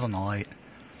it depends on the light.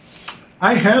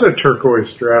 I had a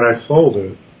turquoise Strat, I sold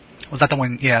it. Was that the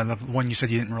one, the one you said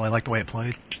you didn't really like the way it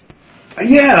played?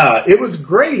 Yeah, it was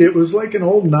great. It was like an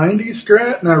old 90s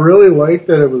Strat, and I really liked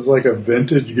that it was like a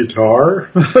vintage guitar,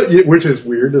 which is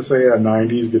weird to say a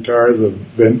 90s guitar is a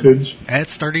vintage.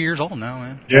 It's 30 years old now,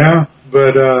 man. Yeah,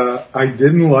 but I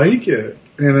didn't like it,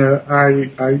 and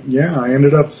I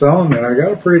ended up selling it. I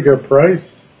got a pretty good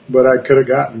price, but I could have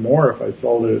gotten more if I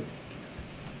sold it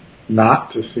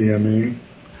not to CME.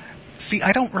 See,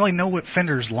 I don't really know what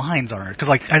Fender's lines are, because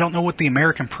I don't know what the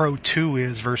American Pro 2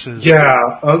 is versus...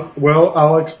 Yeah, well,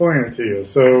 I'll explain it to you.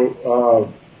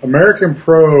 So, American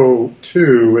Pro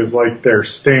 2 is like their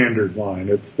standard line.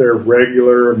 It's their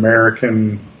regular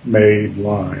American-made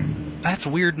line. That's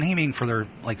weird naming for their,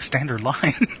 standard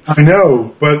line. I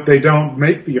know, but they don't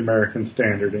make the American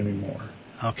standard anymore.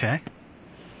 Okay.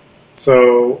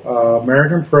 So,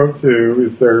 American Pro 2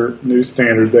 is their new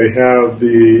standard. They have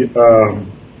the...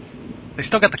 They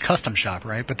still got the custom shop,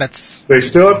 right? But they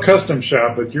still have custom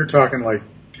shop, but you're talking like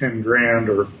 $10,000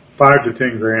 or $5,000 to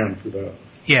 $10,000 for those.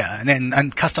 Yeah,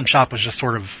 and custom shop was just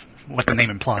sort of what the name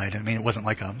implied. I mean, it wasn't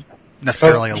like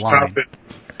necessarily a line.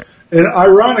 And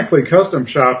ironically, custom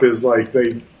shop is like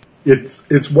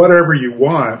it's whatever you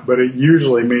want, but it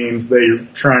usually means they're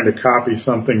trying to copy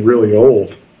something really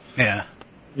old. Yeah.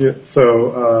 Yeah.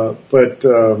 So,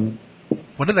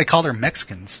 what do they call their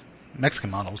Mexican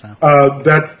models now?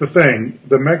 That's the thing.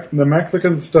 The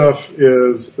Mexican stuff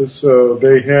is, so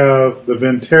they have the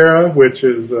Ventera, which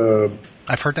is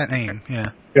I've heard that name,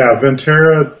 yeah. Yeah,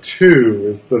 Ventera 2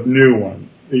 is the new one.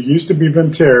 It used to be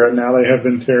Ventera, now they have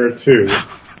Ventera 2.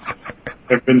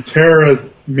 And Ventera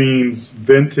means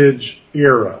vintage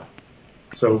era.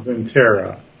 So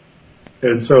Ventera.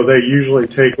 And so they usually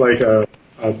take like a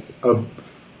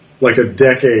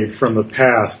decade from the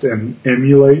past and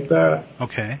emulate that.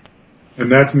 Okay. And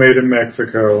that's made in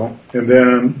Mexico. And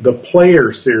then the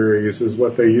Player series is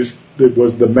what they used. It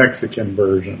was the Mexican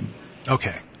version.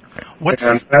 Okay.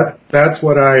 And that's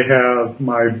what I have.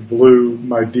 My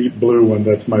deep blue one.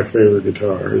 That's my favorite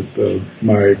guitar. Is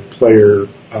my Player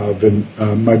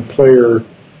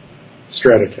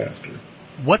Stratocaster.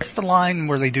 What's the line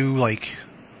where they do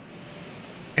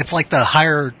it's like the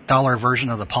higher dollar version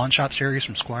of the Pawn Shop series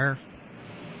from Squier,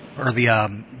 or the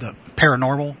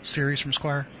Paranormal series from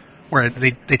Squier, where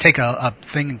they take a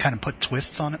thing and kind of put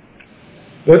twists on it?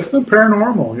 That's the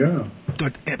Paranormal, yeah.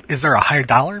 Is there a higher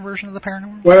dollar version of the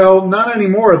Paranormal? Well, not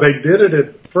anymore. They did it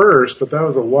at first, but that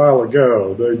was a while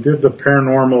ago. They did the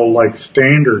Paranormal,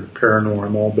 standard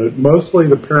Paranormal, but mostly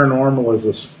the Paranormal is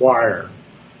a Squier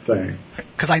thing.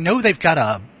 Because I know they've got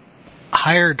a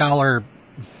higher dollar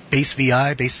base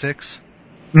VI, base 6.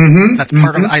 Mm-hmm. That's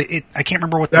part of it. I can't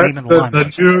remember what the name of the line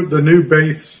was. The new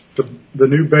base, the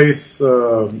new base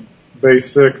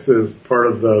 6 is part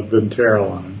of the Ventera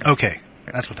line. Okay,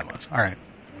 that's what that was. All right.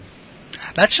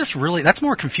 That's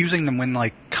more confusing than when,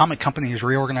 like, comic companies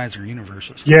reorganize their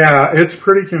universes. Yeah, it's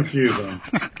pretty confusing.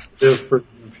 It is pretty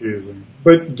confusing.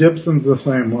 But Gibson's the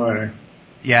same way.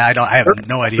 Yeah, I have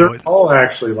no idea. They're all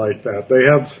actually like that.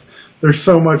 There's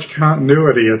so much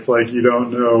continuity, it's like you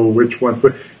don't know which ones,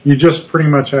 but you just pretty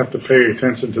much have to pay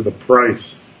attention to the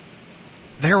price.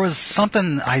 There was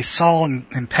something I saw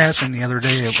in passing the other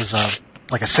day. It was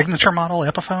like a signature model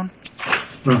Epiphone.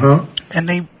 Uh-huh. And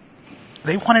they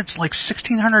wanted like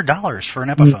 $1,600 for an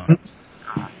Epiphone. Mm-hmm.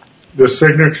 The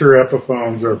signature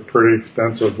Epiphones are pretty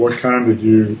expensive. What kind were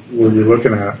you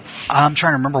looking at? I'm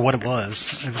trying to remember what it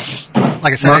was. It was,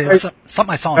 like I said, it was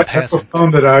something I saw in passing. The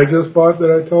Epiphone that I just bought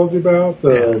that I told you about,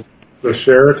 the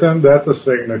Sheraton, that's a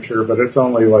signature, but it's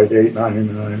only like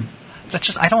 $8.99. That's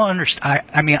just, I don't understand.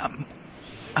 I mean,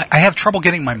 I have trouble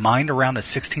getting my mind around a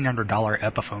 $1,600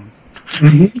 Epiphone.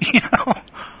 Mm-hmm. You know?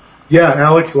 Yeah,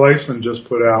 Alex Lifeson just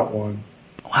put out one.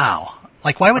 Wow.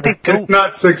 Like, why would they go? It's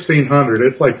not $1,600.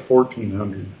 It's like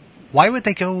 $1,400. Why would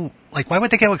they go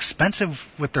expensive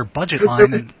with their budget Because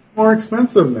line? they're more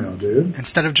expensive now, dude.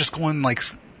 Instead of just going like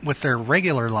with their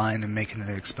regular line and making it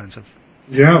expensive.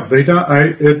 Yeah, they don't.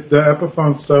 The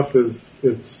Epiphone stuff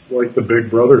it's like the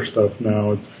Big Brother stuff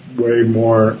now. It's way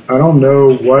more. I don't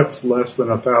know what's less than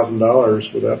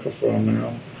 $1,000 with Epiphone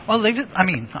now. Well,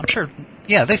 I'm sure.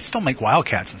 Yeah, they still make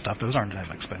Wildcats and stuff. Those aren't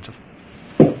that expensive.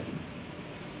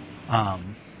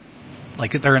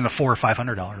 Like they're in the $400 or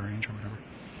 $500 range or whatever.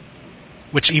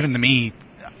 Which even to me,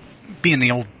 being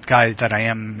the old guy that I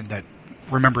am, that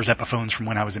remembers Epiphones from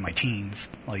when I was in my teens,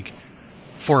 like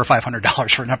 $400 or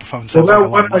 $500 for an Epiphone. Well, that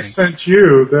one I sent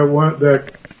you,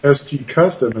 that SG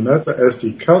Custom, and that's a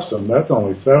SG Custom. That's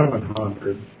only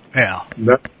 $700. Yeah,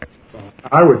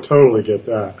 I would totally get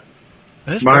that.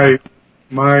 My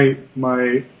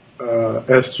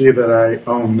SG that I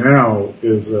own now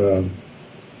is a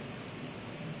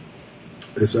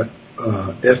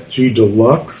SG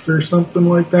Deluxe or something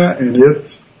like that, and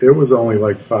it was only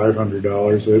like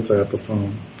 $500. It's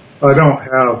Epiphone. I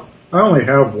only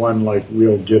have one like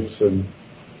real Gibson,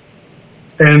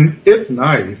 and it's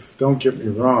nice. Don't get me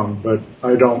wrong, but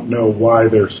I don't know why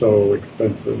they're so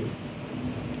expensive.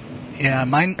 Yeah,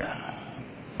 mine.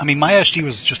 I mean, my SG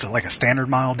was just like a standard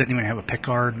model. Didn't even have a pick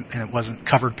guard, and it wasn't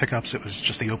covered pickups. It was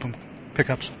just the open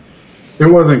pickups. It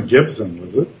wasn't Gibson,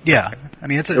 was it? Yeah, I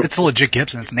mean it's a legit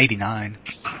Gibson. It's an '89,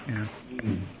 you know.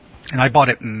 And I bought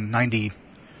it in '90.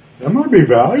 That might be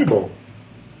valuable.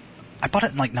 I bought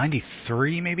it in like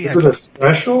 '93, maybe. Is it a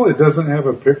special? It doesn't have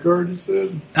a pick guard, you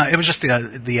said? It was just the I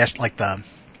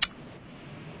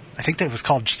think that was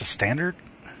called just a standard.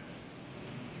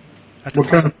 What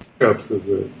kind of pickups is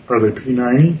it? Are they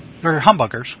P90s? They're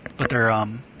humbuckers, but they're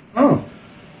Oh,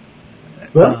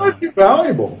 that might be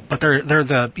valuable. But they're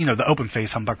the the open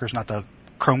face humbuckers, not the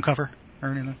chrome cover or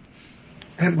anything.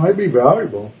 It might be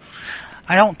valuable.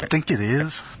 I don't think it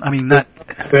is. I mean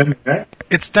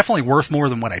it's definitely worth more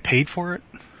than what I paid for it.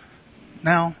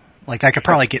 Now, like I could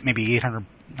probably get maybe $800,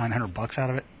 $900 out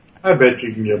of it. I bet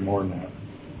you can get more than that.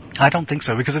 I don't think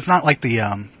so because it's not like the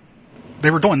they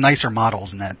were doing nicer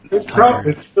models in that.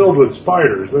 It's filled with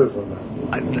spiders, isn't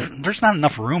it? There's not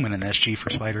enough room in an SG for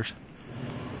spiders.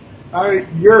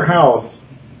 Your house,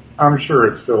 I'm sure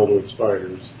it's filled with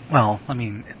spiders. Well, I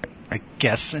mean, I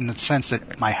guess in the sense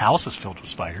that my house is filled with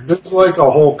spiders. It's like a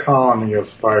whole colony of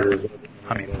spiders.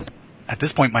 I mean, at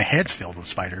this point, my head's filled with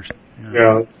spiders.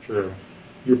 Yeah, that's true.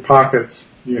 Your pockets,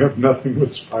 you have nothing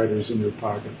with spiders in your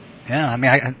pocket. Yeah, I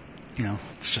mean,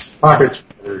 it's just pocket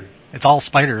spiders. It's all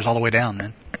spiders all the way down,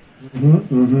 man.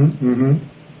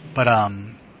 But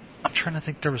I'm trying to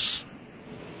think. There was,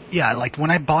 like when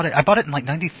I bought it in like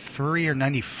 '93 or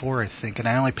 '94, I think, and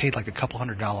I only paid like a couple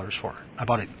 $100 for it. I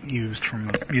bought it used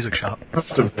from a music shop.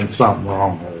 Must have been something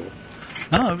wrong with it.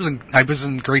 No, I was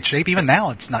in great shape. Even now,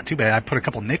 it's not too bad. I put a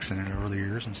couple nicks in it over the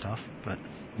years and stuff, but.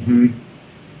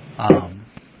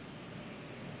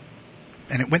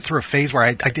 And it went through a phase where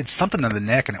I did something to the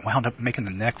neck, and it wound up making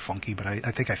the neck funky. But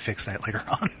I think I fixed that later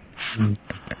on.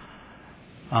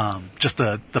 Just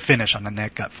the finish on the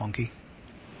neck got funky.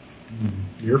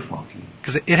 You're funky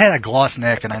because it had a gloss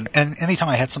neck, and anytime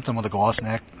I had something with a gloss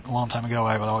neck a long time ago,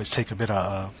 I would always take a bit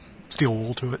of steel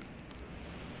wool to it.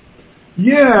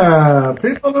 Yeah,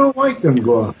 people don't like them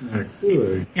gloss necks, do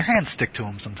they? Your hands stick to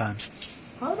them sometimes.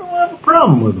 I don't have a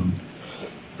problem with them.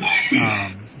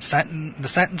 The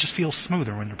satin just feels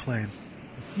smoother when you're playing.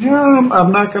 Yeah,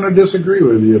 I'm not going to disagree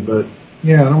with you, but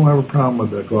yeah, I don't have a problem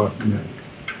with that glossy neck.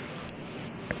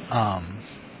 Of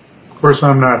course,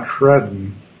 I'm not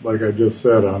shredding, like I just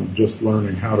said. I'm just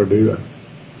learning how to do that.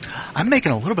 I'm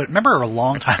making a little bit. Remember a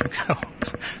long time ago?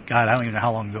 God, I don't even know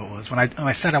how long ago it was when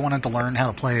I said I wanted to learn how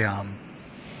to play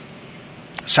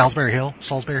Salisbury Hill.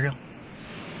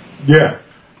 Yeah.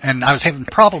 And I was having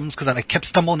problems because I kept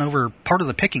stumbling over part of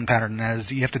the picking pattern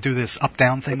as you have to do this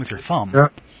up-down thing with your thumb. Yeah,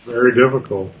 it's very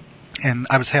difficult. And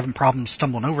I was having problems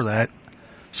stumbling over that,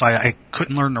 so I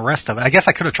couldn't learn the rest of it. I guess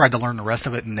I could have tried to learn the rest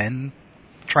of it and then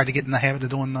tried to get in the habit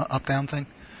of doing the up-down thing.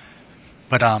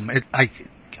 But I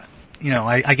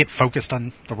get focused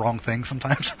on the wrong thing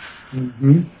sometimes.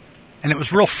 Mm-hmm. And it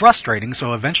was real frustrating,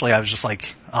 so eventually I was just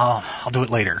like, oh, I'll do it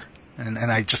later. And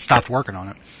I just stopped working on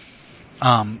it.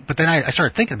 But then I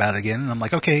started thinking about it again, and I'm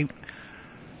like, okay,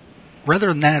 rather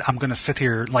than that, I'm going to sit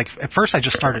here. Like, at first I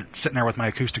just started sitting there with my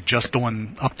acoustic, just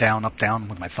doing up, down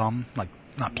with my thumb, like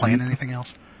not playing anything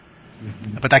else.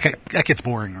 Mm-hmm. But that gets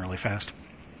boring really fast.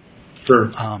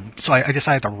 Sure. So I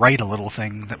decided to write a little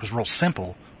thing that was real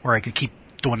simple, where I could keep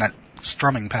doing that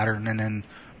strumming pattern and then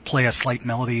play a slight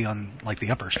melody on like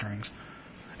the upper strings.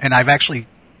 And I've actually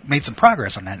made some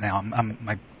progress on that now.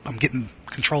 I'm getting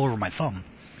control over my thumb.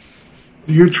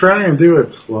 Do you try and do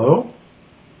it slow?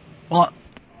 Well,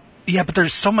 yeah, but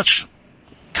there's so much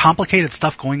complicated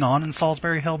stuff going on in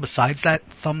Salisbury Hill besides that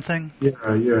thumb thing. Yeah.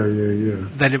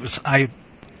 That it was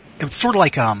sort of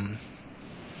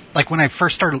like when I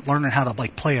first started learning how to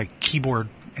like play a keyboard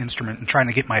instrument and trying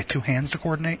to get my two hands to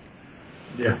coordinate.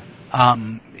 Yeah.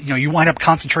 You wind up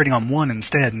concentrating on one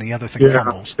instead, and the other thing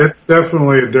fumbles. It's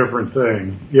definitely a different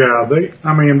thing. Yeah,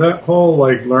 that whole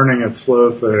like learning it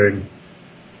slow thing.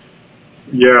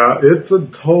 Yeah, it's a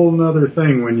whole nother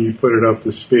thing when you put it up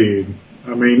to speed.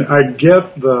 I mean, I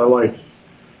get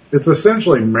it's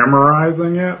essentially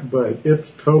memorizing it, but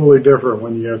it's totally different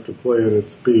when you have to play it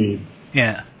at speed.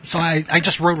 Yeah, so I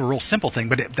just wrote a real simple thing,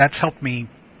 but that's helped me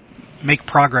make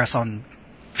progress on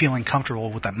feeling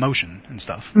comfortable with that motion and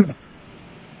stuff.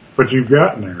 But you've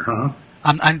gotten there, huh?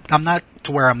 I'm not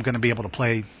to where I'm going to be able to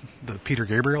play the Peter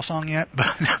Gabriel song yet,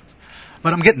 but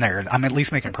I'm getting there. I'm at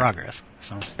least making progress.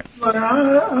 So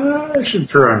I should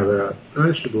try that.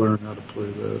 I should learn how to play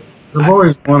that. I've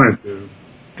always wanted to.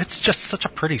 It's just such a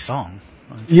pretty song.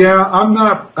 Yeah, I'm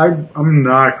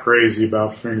not crazy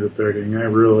about finger picking. I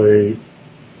really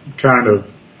kind of.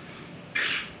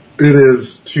 It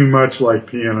is too much like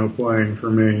piano playing for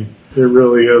me. It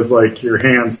really is like your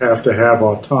hands have to have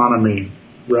autonomy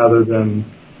rather than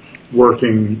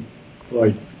working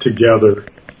like together.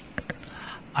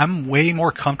 I'm way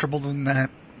more comfortable than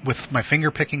that with my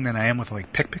finger picking than I am with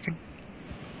like pick picking.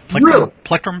 Really?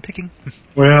 Plectrum picking.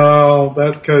 Well,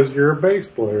 that's because you're a bass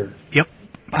player. Yep.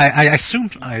 I assume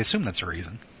that's the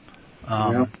reason.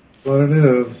 Yeah, that's what it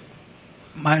is.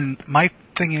 My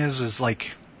thing is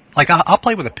like I'll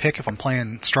play with a pick if I'm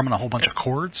strumming a whole bunch of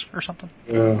chords or something.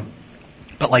 Yeah.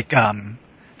 But like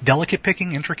delicate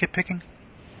picking, intricate picking,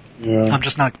 yeah, I'm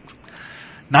just not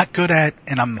good at,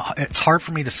 and it's hard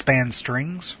for me to span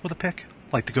strings with a pick,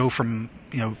 like to go from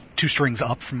 2 strings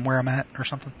up from where I'm at or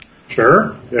something.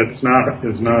 Sure, it's not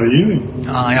easy.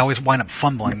 I always wind up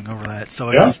fumbling over that, so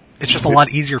it's just a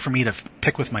lot easier for me to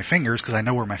pick with my fingers because I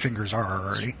know where my fingers are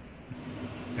already.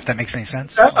 If that makes any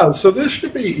sense. Yeah, so this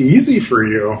should be easy for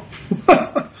you.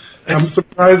 I'm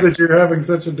surprised that you're having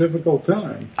such a difficult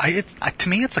time. To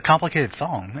me, it's a complicated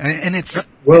song, and it's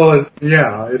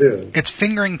it is. It's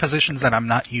fingering positions that I'm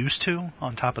not used to.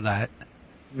 On top of that,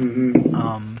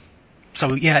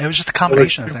 so yeah, it was just a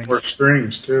combination of things. More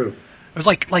strings too. It was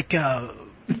like the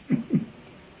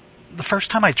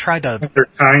first time I tried to. They're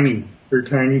tiny. They're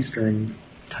tiny strings.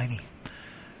 Tiny.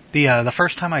 The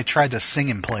first time I tried to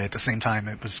sing and play at the same time,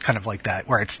 it was kind of like that,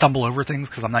 where I'd stumble over things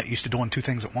because I'm not used to doing 2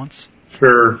 things at once.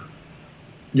 Sure.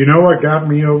 You know what got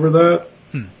me over that?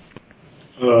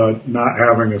 Not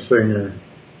having a singer.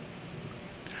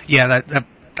 Yeah, that's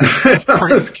I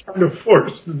was kind of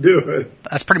forced to do it.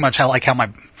 That's pretty much how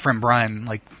my friend Brian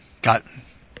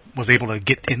was able to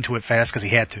get into it fast because he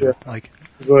had to. Yeah.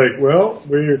 It's like, well,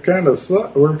 we're kind of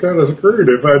screwed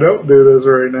if I don't do this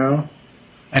right now.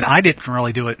 And I didn't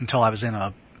really do it until I was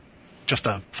in just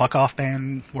a fuck-off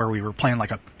band where we were playing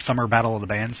like a summer battle of the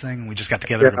bands thing, and we just got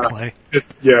together to play.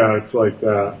 It's like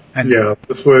that. And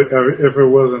this would, if it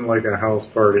wasn't like a house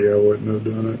party, I wouldn't have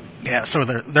done it. Yeah, so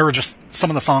there were just some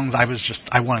of the songs I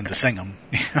wanted to sing them,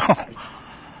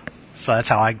 So that's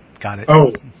how I got it.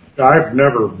 Oh, I've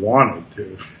never wanted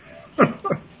to.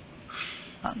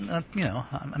 I'm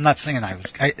not singing.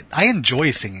 I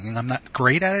enjoy singing. I'm not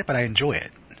great at it, but I enjoy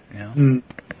it.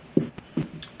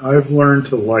 I've learned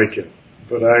to like it,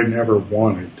 but I never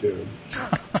wanted to.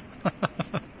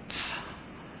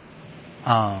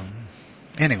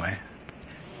 Anyway.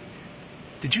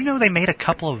 Did you know they made a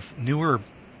couple of newer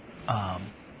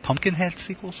Pumpkinhead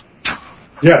sequels?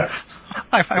 Yes.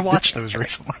 I watched those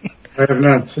recently. I have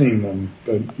not seen them,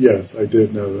 but yes, I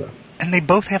did know that. And they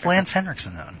both have Lance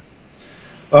Henriksen in them.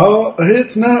 Oh,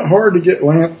 it's not hard to get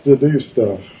Lance to do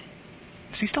stuff.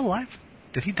 Is he still alive?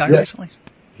 Did he die Yes, recently?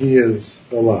 he is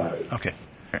alive. Okay.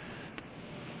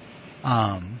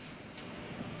 And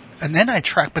then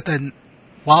but then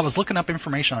while I was looking up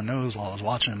information on those while I was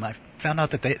watching them, I found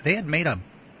out that they had made a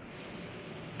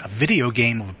video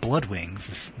game of Blood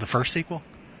Wings, the first sequel.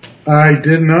 I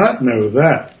did not know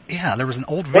that. Yeah, there was an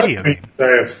old video game. I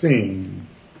have seen.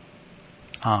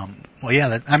 Well,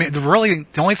 yeah, the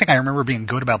only thing I remember being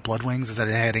good about Blood Wings is that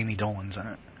it had Amy Dolenz in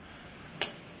it.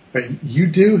 You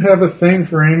do have a thing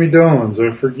for Amy Dolenz.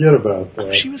 I forget about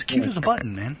that. She was cute as a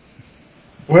button, man.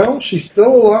 Well, she's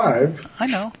still alive. I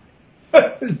know.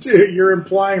 Dude, you're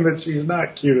implying that she's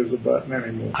not cute as a button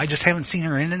anymore. I just haven't seen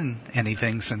her in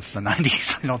anything since the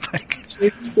 90s, I don't think.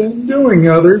 She's been doing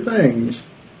other things.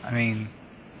 I mean,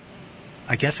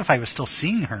 I guess if I was still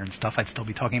seeing her and stuff, I'd still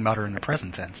be talking about her in the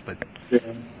present tense, but... Yeah.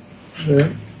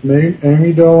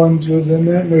 Amy Dolenz was in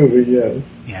that movie, yes.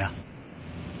 Yeah.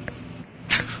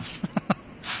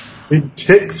 Big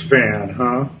Ticks fan,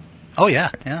 huh? Oh,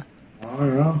 yeah. Oh,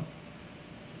 yeah.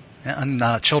 Yeah,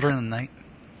 and Children of the Night.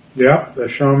 Yeah, the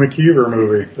Sean McKeever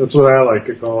movie. That's what I like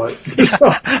to call it.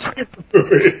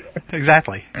 Movie.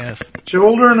 Exactly, yes.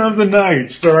 Children of the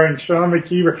Night, starring Sean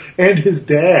McKeever and his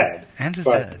dad.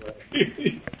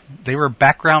 They were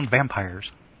background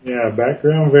vampires. Yeah,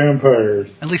 background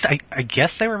vampires. At least I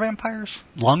guess they were vampires?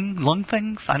 Lung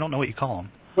things? I don't know what you call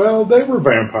them. Well, they were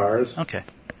vampires. Okay.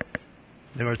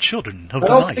 They were children of the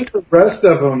night. I don't night. think the rest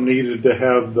of them needed to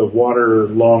have the water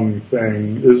lung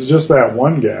thing. It was just that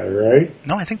one guy, right?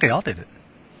 No, I think they all did it.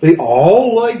 They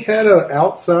all, had an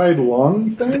outside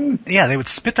lung thing? Yeah, they would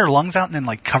spit their lungs out and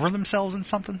then, cover themselves in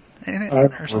something. I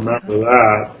don't remember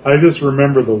that. I just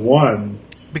remember the one.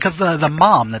 Because the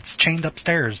mom that's chained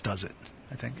upstairs does it,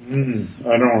 I think.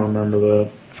 I don't remember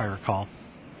that. If I recall.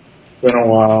 Been a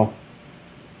while.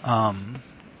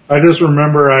 I just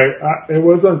remember it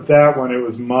wasn't that one, it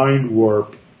was Mind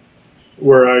Warp,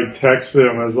 where I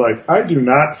texted him, I was like, I do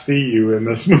not see you in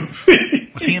this movie.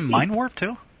 Was he in Mind Warp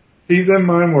too? He's in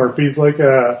Mind Warp. He's like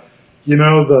the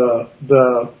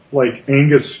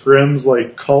Angus Scrimm's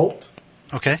cult.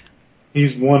 Okay.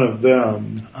 He's one of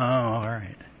them. Oh,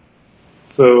 alright.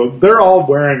 So they're all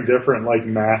wearing different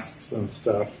masks and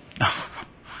stuff.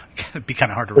 It'd be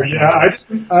kind of hard to recognize.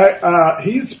 Yeah,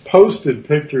 he's posted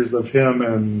pictures of him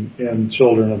in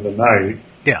Children of the Night.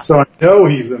 Yeah. So I know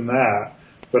he's in that,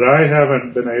 but I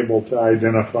haven't been able to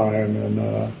identify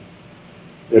him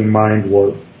in Mind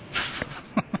Warp.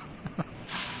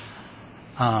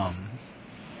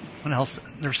 What else?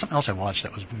 There was something else I watched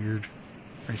that was weird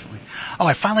recently. Oh,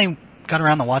 I finally got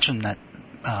around to watching that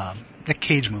Nick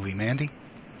Cage movie, Mandy.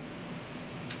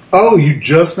 Oh, you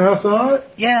just now saw it?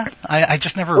 Yeah, I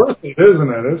just never... Worth it, isn't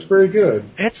it? It's pretty good.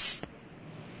 It's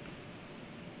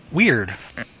weird.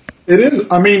 It is.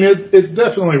 I mean, it's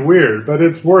definitely weird, but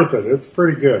it's worth it. It's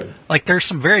pretty good. There's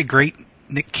some very great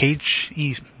Nick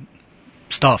Cage-y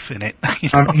stuff in it.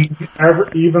 I mean,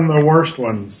 even the worst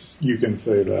ones, you can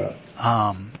say that.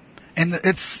 And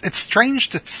it's strange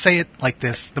to say it like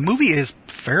this. The movie is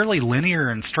fairly linear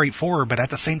and straightforward, but at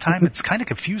the same time, it's kind of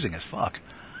confusing as fuck.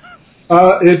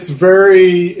 It's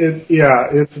very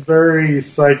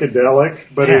psychedelic,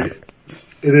 but it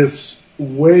is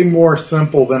way more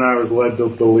simple than I was led to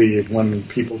believe when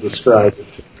people described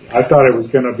it to me. I thought it was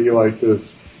going to be like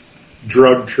this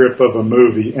drug trip of a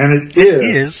movie, and it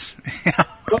is. Yeah.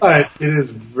 But it is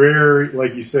very,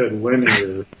 like you said,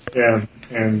 linear,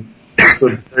 and it's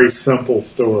a very simple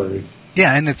story.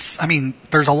 Yeah, and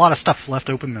there's a lot of stuff left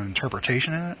open to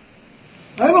interpretation in it.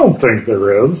 I don't think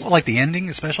there is. Like the ending,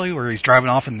 especially, where he's driving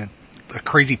off in the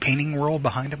crazy painting world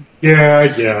behind him. Yeah, I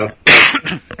guess.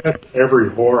 That's every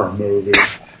horror movie.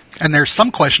 And there's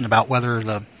some question about whether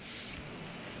the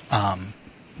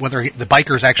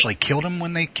bikers actually killed him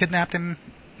when they kidnapped him,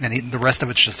 and the rest of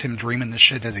it's just him dreaming this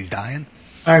shit as he's dying.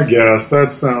 I guess.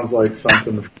 That sounds like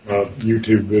something from a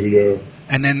YouTube video.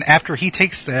 And then after he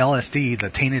takes the LSD,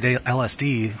 the tainted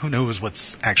LSD, who knows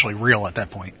what's actually real at that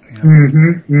point. You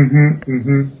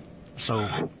know?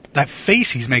 So that face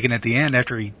he's making at the end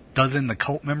after he does in the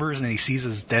cult members and he sees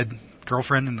his dead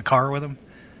girlfriend in the car with him.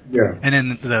 Yeah. And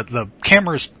then the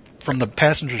camera's from the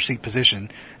passenger seat position,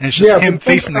 and it's just him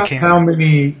facing the camera.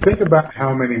 Think about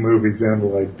how many movies end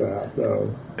like that,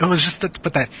 though. It was just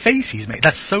but that face he's made,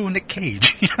 that's so Nick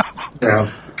Cage, you know?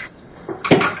 Yeah.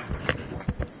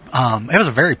 It was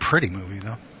a very pretty movie,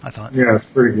 though, I thought. Yeah, it's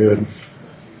pretty good.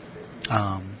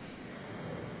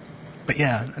 But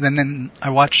yeah, and then I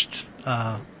watched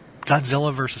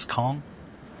Godzilla vs. Kong.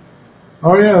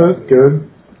 Oh yeah, that's good.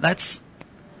 That's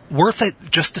worth it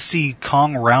just to see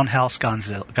Kong roundhouse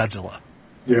Godzilla.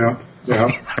 Yeah, yeah.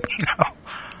 You know?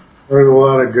 There's a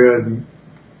lot of good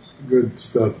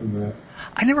stuff in that.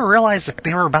 I never realized that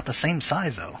they were about the same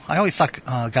size, though. I always thought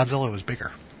Godzilla was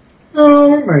bigger.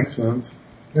 Oh, that makes sense.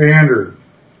 Hey, Andrew.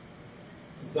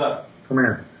 What's up? Come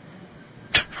here.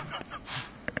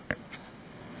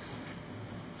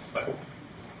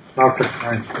 Dr.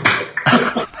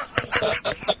 Crankcast.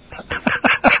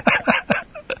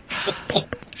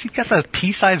 Has he got the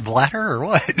pea-sized bladder, or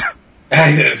what?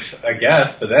 I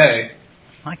guess, today.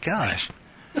 My gosh.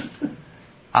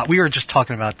 We were just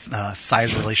talking about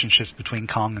size relationships between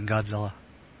Kong and Godzilla.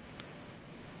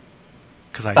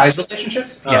 Size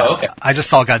relationships? Yeah, oh, okay. I just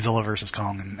saw Godzilla versus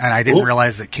Kong, and I didn't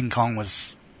realize that King Kong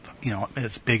was,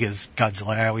 as big as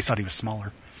Godzilla. I always thought he was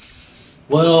smaller.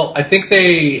 Well, I think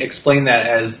they explained that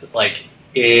as, like,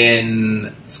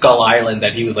 in Skull Island,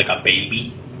 that he was like a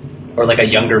baby, or like a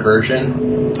younger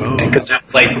version. Oh. Because that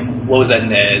was like, what was that, in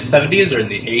the 70s or in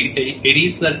the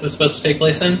 80s that it was supposed to take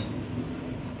place in?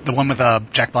 The one with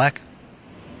Jack Black?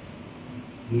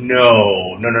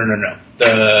 No.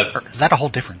 Or is that a whole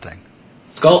different thing?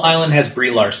 Skull Island has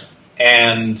Brie Larson,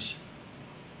 and,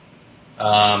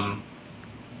 oh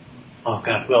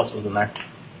god, who else was in there?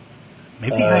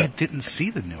 Maybe I didn't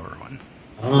see the newer one.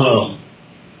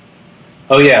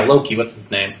 Oh yeah, Loki, what's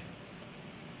his name?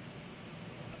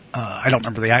 I don't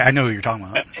remember I know who you're talking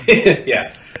about.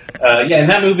 Yeah. In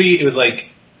that movie, it was like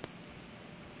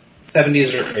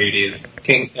 70s or 80s.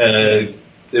 It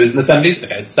was in the 70s?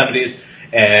 Okay, 70s.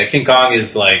 King Kong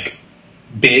is like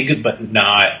big, but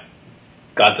not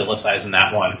Godzilla size in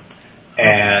that one.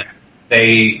 And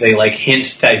they like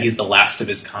hint that he's the last of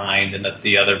his kind, and that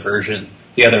the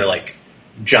other like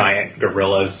giant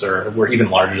gorillas were even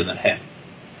larger than him.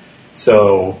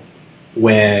 So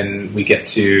when we get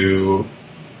to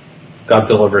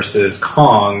Godzilla versus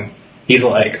Kong, he's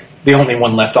like the only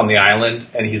one left on the island,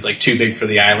 and he's like too big for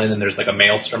the island, and there's like a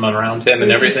maelstrom around him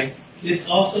and everything. It's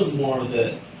also more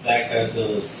that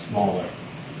Godzilla is smaller.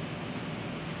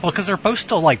 Well, because they're both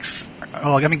still like,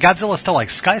 Godzilla's still like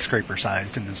skyscraper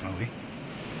sized in this movie.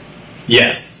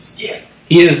 Yes. Yeah.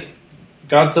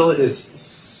 Godzilla is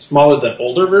smaller than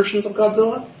older versions of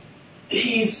Godzilla?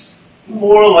 He's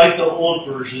more like the old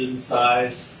version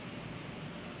size.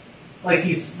 Like,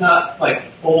 he's not like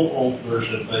old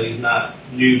version, but he's not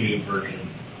new version.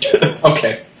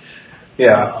 Okay.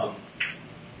 Yeah.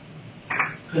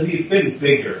 Because he's been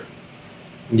bigger.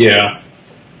 Yeah.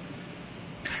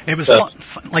 It was fun,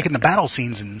 like in the battle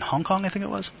scenes in Hong Kong, I think it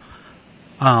was.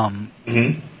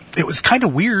 It was kind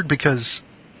of weird because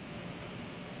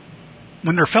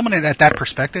when they're filming it at that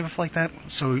perspective like that,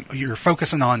 so you're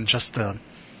focusing on just the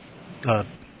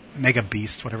mega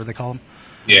beasts, whatever they call them.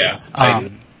 Yeah.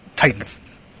 Titans.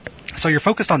 So you're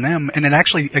focused on them, and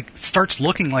it starts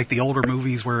looking like the older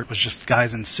movies where it was just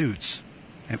guys in suits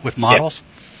with models.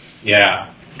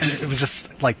 Yeah. And it was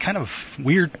just like kind of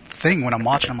weird thing when I'm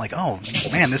watching. I'm like, oh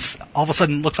man, this all of a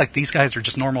sudden looks like these guys are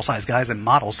just normal sized guys in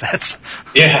model sets.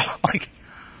 Yeah.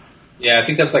 Yeah, I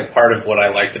think that's like part of what I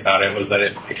liked about it was that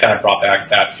it kind of brought back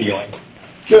that feeling.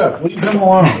 Good. Leave him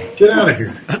alone. Get out of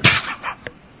here.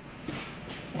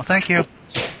 Well, thank you.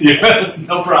 Yeah,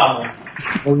 no problem.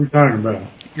 What are you talking about?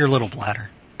 Your little bladder.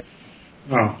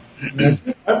 Oh.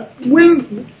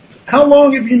 How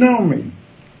long have you known me?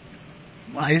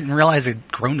 Well, I didn't realize it'd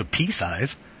grown to pea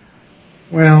size.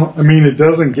 Well, it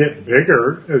doesn't get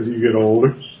bigger as you get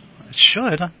older. It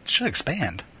should. It should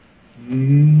expand.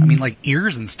 Like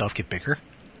ears and stuff get bigger.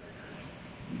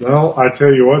 Well, I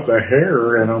tell you what, the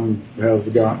hair in them has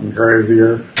gotten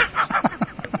crazier.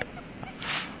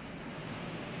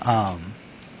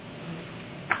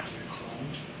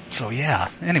 So yeah.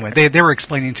 Anyway, they were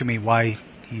explaining to me why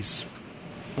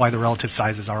the relative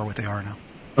sizes are what they are now.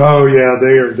 Oh yeah,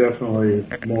 they are definitely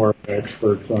more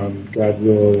experts on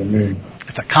Godzilla than me.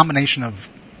 It's a combination of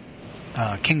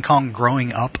King Kong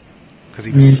growing up because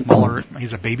he was smaller.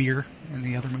 He's a babyer in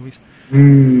the other movies,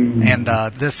 and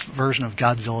this version of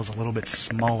Godzilla is a little bit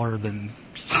smaller than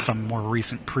some more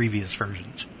recent previous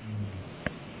versions.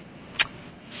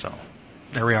 So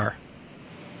there we are.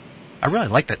 I really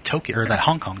like that Tokyo or that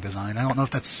Hong Kong design. I don't know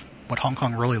if that's what Hong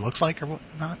Kong really looks like or what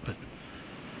not, but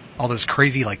All those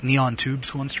crazy, like, neon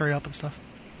tubes going straight up and stuff.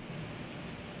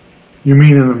 You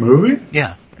mean in the movie?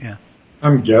 Yeah.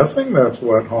 I'm guessing that's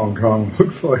what Hong Kong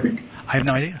looks like. I have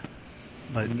no idea.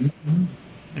 But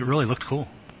it really looked cool.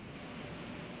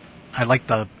 I like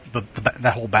that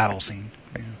whole battle scene.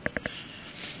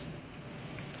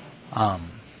 Yeah.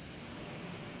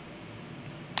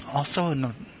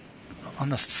 Also, on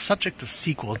the subject of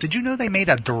sequels, did you know they made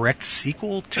a direct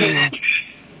sequel to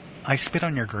I Spit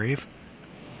on Your Grave?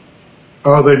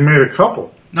 Oh, they made a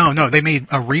couple. No, they made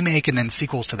a remake and then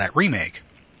sequels to that remake.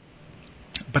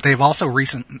 But they've also in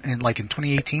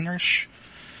 2018-ish,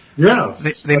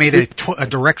 Yes. they made a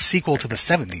direct sequel to the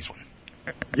 70s one.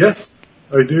 Yes,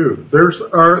 I do. There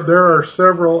are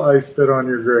several I Spit on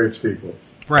Your Grave sequels.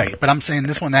 Right, but I'm saying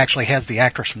this one actually has the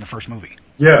actress from the first movie.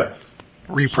 Yes.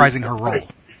 Reprising her role.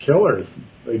 Kill her.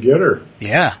 They get her.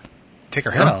 Yeah. Take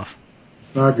her head off.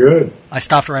 It's not good. I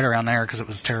stopped right around there because it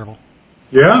was terrible.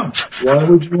 Yeah. Why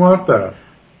would you want that?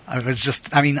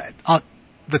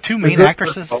 The two main Is it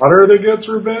actresses. The daughter that gets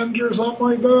revenge or something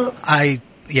like that? I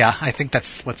think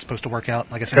that's what's supposed to work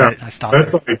out. Like I said, I stopped.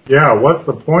 That's there. What's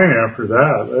the point after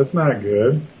that? That's not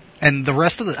good. And the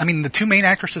rest of the two main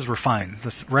actresses were fine.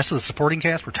 The rest of the supporting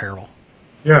cast were terrible.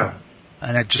 Yeah.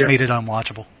 And it just made it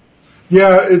unwatchable.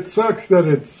 Yeah, it sucks that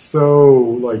it's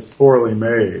so, poorly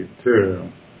made, too.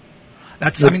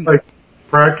 It's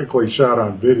practically shot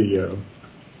on video.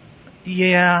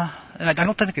 Yeah. I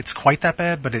don't think it's quite that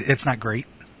bad, but it's not great.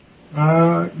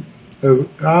 I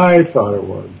thought it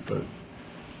was, but...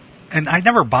 And I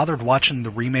never bothered watching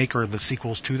the remake or the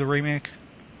sequels to the remake.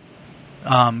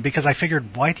 Because I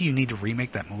figured, why do you need to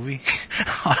remake that movie?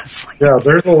 Honestly. Yeah,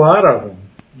 there's a lot of them.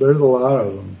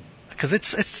 Because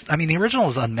the original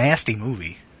is a nasty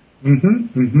movie.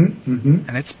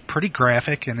 And it's pretty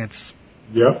graphic, and it's...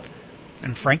 Yep.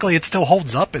 And frankly, it still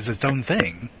holds up as its own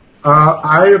thing.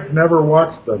 I have never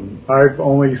watched them. I've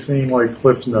only seen,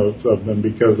 Cliff Notes of them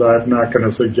because I'm not going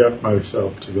to subject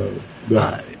myself to them.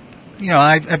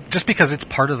 Just because it's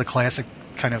part of the classic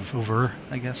kind of over,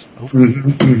 I guess.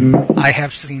 I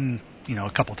have seen, a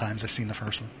couple times I've seen the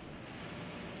first one.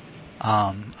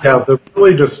 The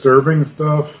really disturbing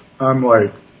stuff,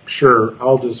 I'm sure,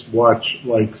 I'll just watch,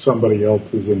 somebody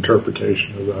else's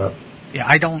interpretation of that. Yeah,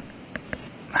 I don't...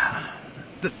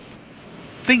 The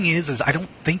thing is I don't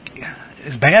think,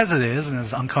 as bad as it is and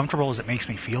as uncomfortable as it makes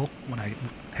me feel when I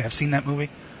have seen that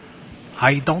movie,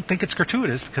 I don't think it's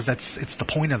gratuitous because it's the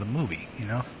point of the movie,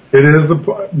 It is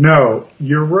no,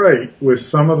 you're right. With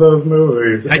some of those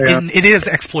movies, and it is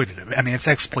exploitative. I mean, it's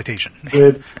exploitation.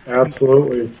 It's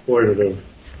absolutely exploitative.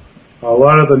 A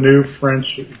lot of the new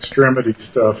French extremity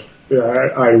stuff,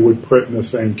 I would put in the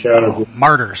same category.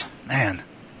 Martyrs, man.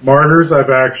 Martyrs, I've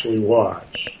actually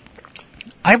watched.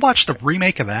 I watched the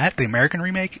remake of that, the American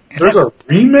remake. There's a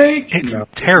remake? It's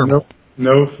terrible.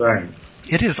 No thanks.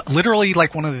 It is literally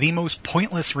one of the most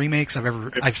pointless remakes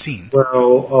I've seen. Well,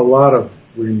 a lot of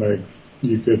remakes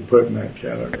you could put in that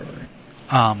category.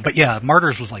 But yeah,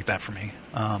 Martyrs was like that for me.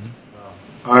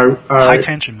 High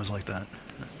Tension was like that.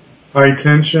 High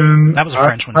Tension. That was a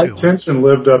French one too. High Tension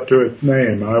lived up to its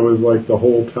name. I was the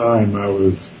whole time I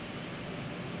was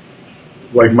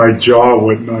my jaw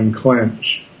wouldn't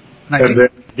unclench. And then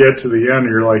you get to the end,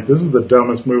 you're this is the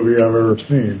dumbest movie I've ever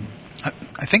seen.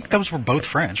 I think those were both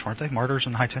French, weren't they? Martyrs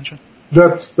and High Tension?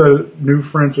 That's the new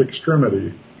French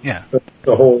extremity. Yeah. That's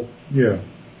the whole, yeah.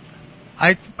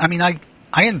 I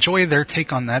enjoy their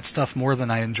take on that stuff more than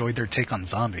I enjoyed their take on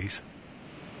zombies.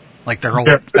 Their old...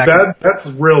 that's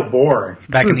real boring.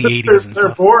 Back in the 80s and they're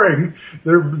stuff. Boring.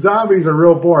 Their zombies are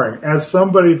real boring. As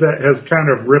somebody that has kind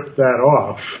of ripped that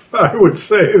off, I would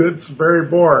say it's very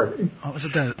boring. What was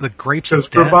it? The Grapes of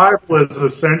Death? Because Revival is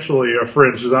essentially a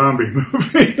French zombie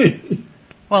movie.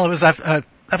 Well, it was that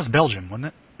was Belgium, wasn't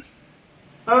it?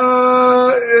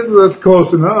 That's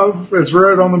close enough. It's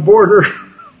right on the border.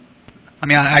 I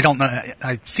mean, I don't know.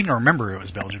 I seem to remember it was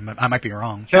Belgium, but I might be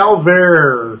wrong.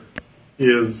 Calvaire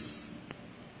is...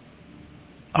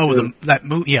 that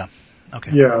movie, yeah.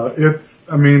 Okay. Yeah,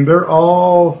 they're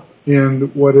all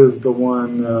in what is the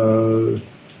one...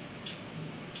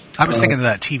 I was thinking of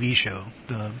that TV show,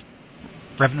 The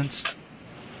Revenants.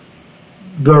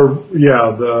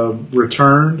 The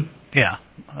Returned. Yeah.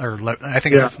 I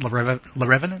think it's Le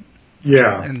Revenant?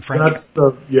 Yeah. In French.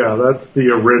 That's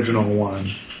the original one.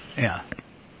 Yeah.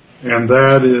 And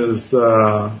that is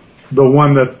the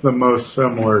one that's the most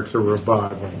similar to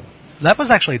Revival. That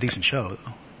was actually a decent show, though.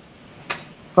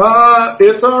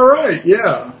 It's alright,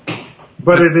 yeah.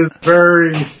 But it is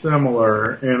very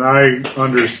similar, and I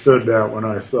understood that when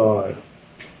I saw it.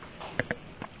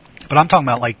 But I'm talking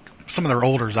about, some of their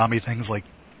older zombie things,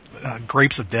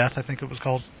 Grapes of Death, I think it was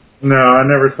called. No, I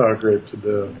never saw Grapes of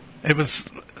Death. It was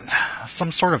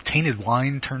some sort of tainted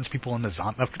wine turns people into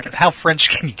zombies. How French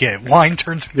can you get? Wine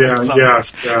turns people into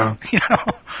zombies. Yeah. You know?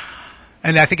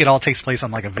 And I think it all takes place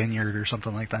on like a vineyard or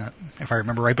something like that, if I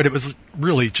remember right. But it was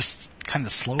really just kind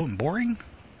of slow and boring.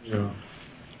 Yeah.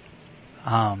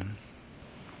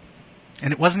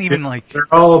 And it wasn't even like... They're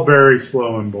all very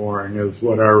slow and boring, is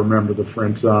what I remember the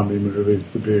French zombie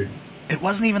movies to be. It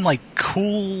wasn't even like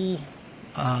cool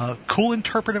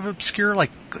interpretive obscure like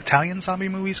Italian zombie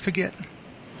movies could get.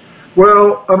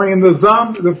 Well, I mean,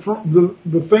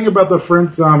 the thing about the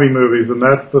French zombie movies, and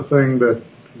that's the thing that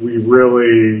we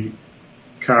really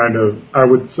kind of,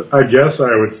 I guess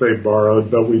I would say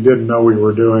borrowed, but we didn't know we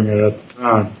were doing it at the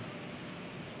time,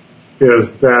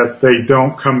 is that they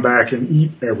don't come back and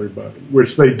eat everybody,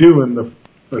 which they do in the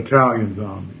Italian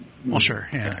zombie movies. Well, sure,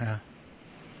 yeah.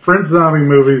 French zombie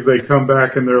movies, they come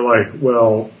back and they're like,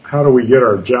 well, how do we get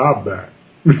our job back?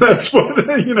 That's what,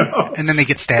 you know. And then they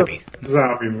get stabby.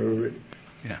 Zombie movie.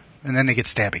 Yeah, and then they get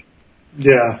stabby.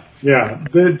 Yeah.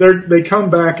 They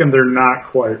come back and they're not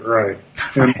quite right.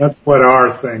 And that's what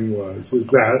our thing was, is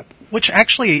that... Which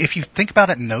actually, if you think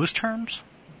about it in those terms,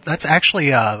 that's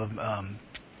actually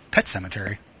Pet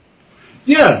Sematary.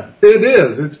 Yeah, it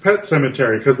is. It's Pet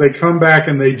Sematary, because they come back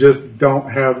and they just don't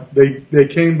have... They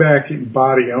came back in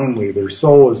body only. Their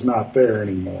soul is not there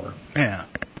anymore. Yeah.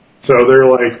 So they're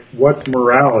like, what's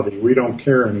morality? We don't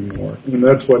care anymore. And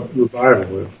that's what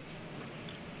revival is.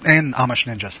 And Amish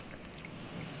ninjas.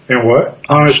 And what?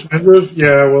 Amish ninjas?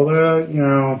 Yeah, well, you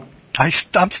know...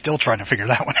 I'm still trying to figure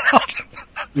that one out.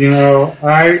 You know,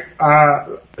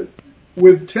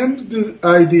 with Tim's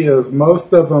ideas,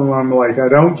 most of them I'm like, I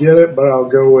don't get it, but I'll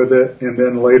go with it. And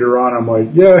then later on I'm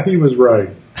like, yeah, he was right.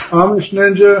 Amish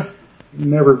ninja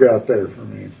never got there for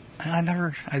me.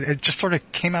 It just sort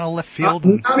of came out of left field.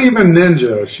 Not even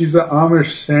ninja. She's an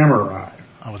Amish samurai.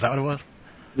 Oh, was that what it was?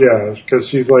 Yeah, because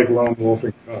she's like lone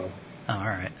wolfing cub. Oh, all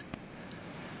right.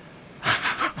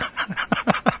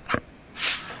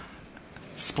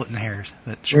 Splitting hairs.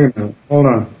 Wait a minute. Hold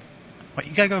on. What,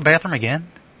 you gotta go to the bathroom again?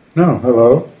 No,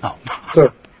 hello. Oh.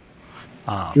 So,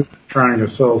 Julie's trying to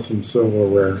sell some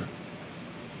silverware.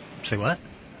 Say what?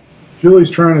 Julie's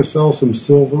trying to sell some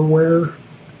silverware.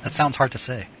 That sounds hard to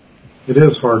say. It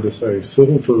is hard to say.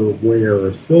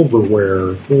 Silverware.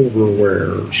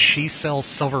 She sells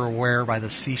silverware by the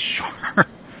seashore.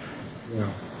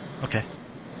 Yeah. Okay.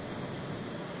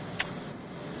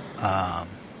 I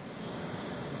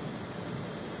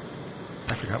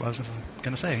forgot what I was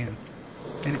going to say.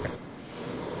 Anyway.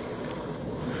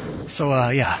 So,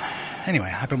 yeah.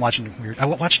 Anyway, I've been watching I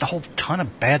watched a whole ton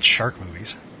of bad shark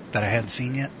movies that I hadn't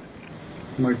seen yet.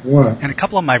 Like what? And a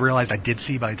couple of them I realized I did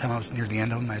see by the time I was near the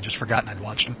end of them. I had just forgotten I'd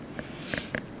watched them.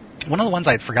 One of the ones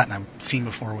I had forgotten I'd seen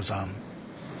before was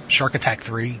Shark Attack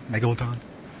 3, Megalodon.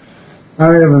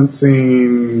 I haven't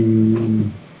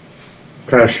seen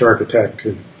past Shark Attack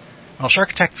 2. Well,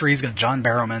 Shark Attack 3's got John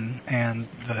Barrowman and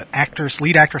the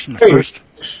lead actress from the first.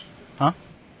 Huh?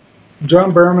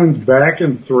 John Barrowman's back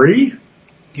in 3?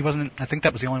 He wasn't. I think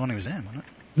that was the only one he was in, wasn't it?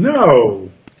 No.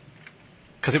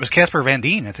 Because it was Casper Van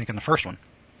Dien, I think, in the first one.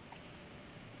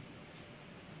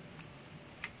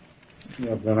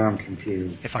 Yeah, then I'm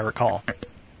confused. If I recall.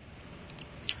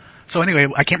 So anyway,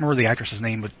 I can't remember the actress's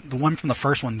name, but the one from the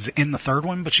first one's in the third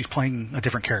one, but she's playing a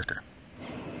different character.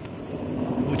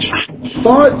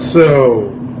 Thought so.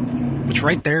 Which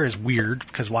right there is weird,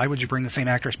 because why would you bring the same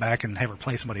actress back and have her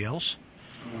play somebody else?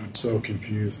 I'm so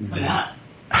confused now. Why not?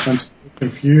 I'm so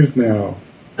confused now.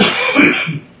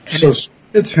 So,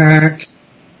 Attack,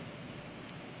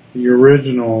 the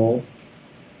original,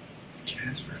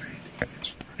 Casper Van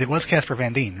Dien. It was Casper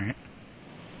Van Dien, right?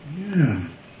 Yeah.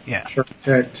 Yeah. Shark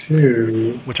Attack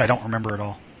 2. Which I don't remember at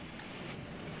all.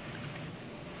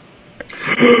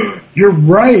 You're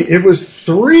right. It was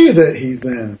 3 that he's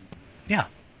in. Yeah.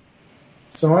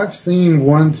 So I've seen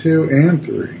 1, 2, and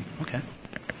 3. Okay.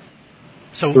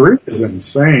 So 3 is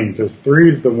insane, because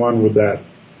 3 is the one with that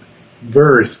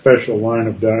very special line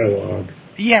of dialogue.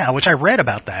 yeah, which I read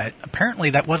about that.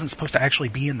 Apparently that wasn't supposed to actually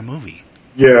be in the movie.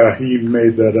 Yeah, he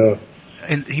made that up.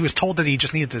 And he was told that he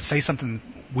just needed to say something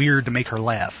weird to make her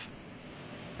laugh.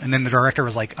 And then the director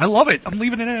was like, I love it. I'm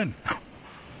leaving it in.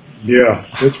 Yeah,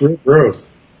 it's real gross.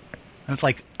 And it's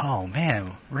like, oh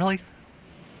man, really?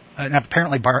 And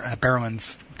apparently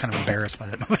Barrowman's kind of embarrassed by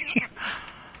that movie.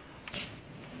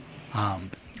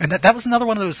 And that was another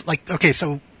one of those, like, okay,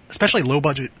 so especially low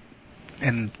budget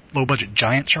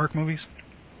giant shark movies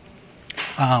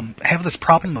have this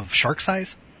problem of shark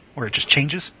size where it just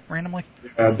changes randomly.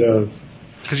 Yeah, it does.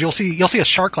 because you'll see a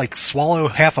shark like swallow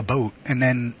half a boat, and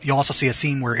then you'll also see a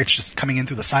scene where it's just coming in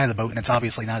through the side of the boat, and it's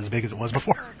obviously not as big as it was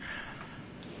before.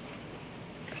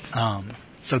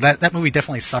 So that movie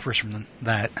definitely suffers from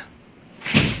that,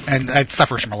 and it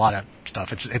suffers from a lot of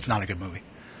stuff. It's not a good movie.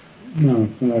 No,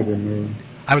 it's not a good movie.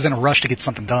 I was in a rush to get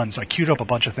something done, so I queued up a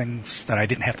bunch of things that I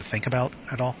didn't have to think about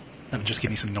at all. That would just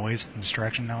give me some noise and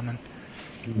distraction now and then.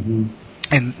 Mm-hmm.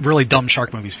 And really dumb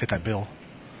shark movies fit that bill.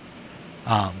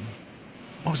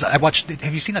 What was that?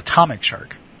 Have you seen Atomic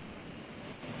Shark?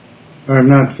 I have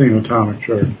not seen Atomic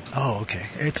Shark. Oh, okay.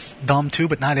 It's dumb too,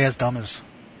 but not as dumb as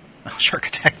Shark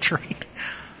Attack 3.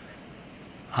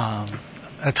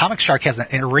 Atomic Shark has an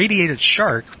irradiated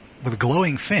shark with a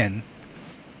glowing fin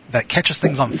that catches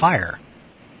things on fire.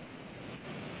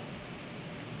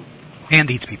 And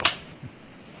eats people.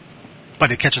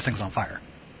 But it catches things on fire.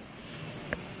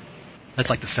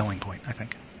 That's like the selling point, I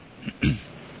think.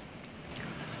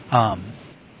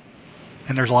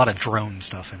 And there's a lot of drone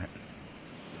stuff in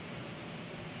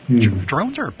it.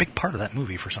 Drones are a big part of that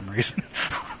movie for some reason.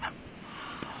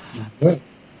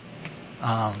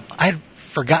 I'd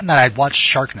forgotten that I'd watched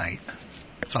Shark Night,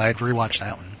 so I had rewatched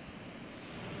that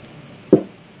one.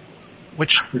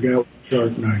 Which I forgot what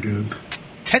Shark Night is.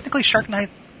 Technically, Shark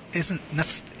Night isn't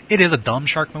it is a dumb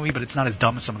shark movie, but it's not as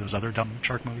dumb as some of those other dumb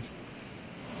shark movies.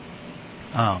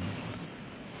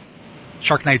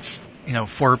 Shark Night's,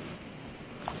 for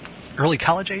early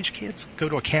college age kids, go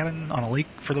to a cabin on a lake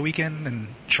for the weekend, and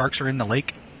sharks are in the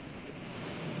lake.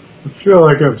 I feel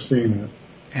like I've seen it.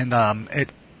 And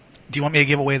do you want me to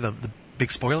give away the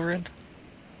big spoiler end?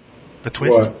 The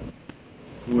twist?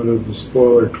 What is the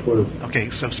spoiler twist? Okay,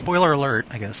 so spoiler alert,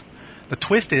 I guess. The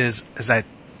twist is that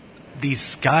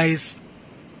these guys,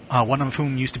 one of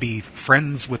whom used to be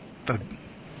friends with the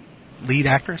lead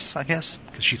actress, I guess,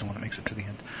 because she's the one that makes it to the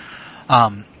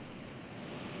end.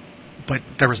 But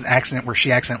there was an accident where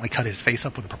she accidentally cut his face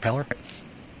up with a propeller.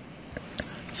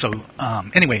 So,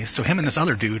 anyway, so him and this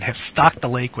other dude have stocked the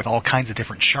lake with all kinds of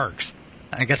different sharks.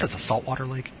 I guess it's a saltwater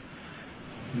lake.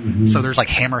 Mm-hmm. So there's like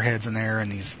hammerheads in there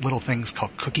and these little things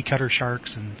called cookie cutter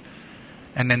sharks,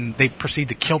 and then they proceed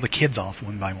to kill the kids off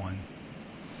one by one.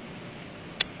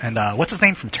 And what's his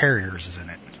name from Terriers is in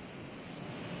it?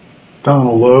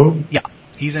 Donald Logue? Yeah,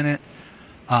 he's in it.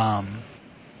 A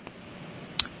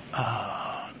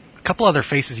couple other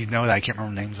faces you'd know that I can't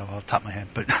remember the names of off the top of my head,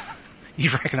 but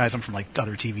you'd recognize them from like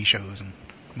other TV shows and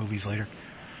movies later.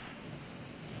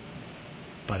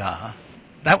 But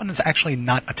that one is actually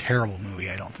not a terrible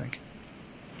movie, I don't think.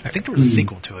 I think there was a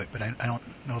sequel to it, but I don't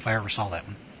know if I ever saw that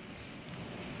one.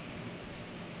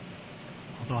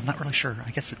 Although I'm not really sure.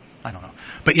 I don't know.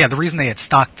 But yeah, the reason they had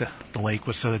stocked the lake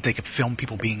was so that they could film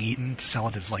people being eaten to sell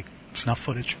it as like snuff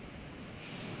footage.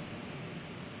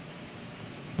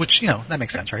 Which, that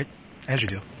makes sense, right? As you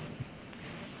do.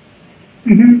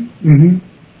 Mm-hmm.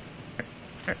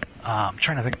 Mm-hmm. I'm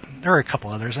trying to think. There are a couple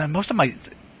others. And most of my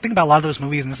thing about a lot of those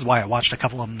movies, and this is why I watched a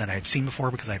couple of them that I had seen before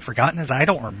because I'd forgotten, is I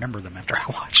don't remember them after I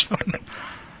watched them.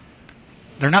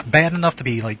 They're not bad enough to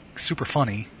be like super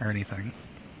funny or anything.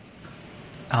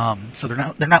 So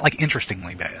they're not like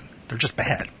interestingly bad. They're just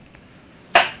bad.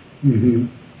 Mm-hmm.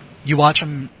 You watch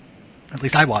them, at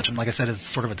least I watch them, like I said, as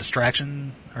sort of a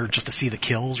distraction, or just to see the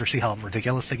kills, or see how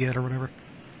ridiculous they get, or whatever.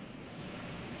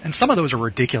 And some of those are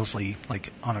ridiculously,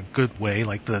 like, on a good way,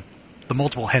 like the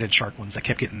multiple-headed shark ones that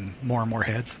kept getting more and more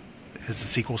heads as the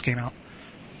sequels came out.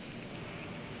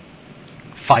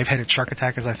 5-headed shark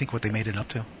attack is, I think, what they made it up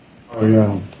to. Oh,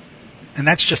 yeah. And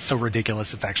that's just so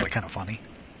ridiculous, it's actually kind of funny.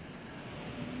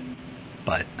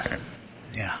 But,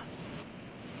 yeah.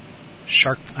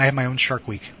 I had my own Shark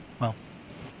Week. Well,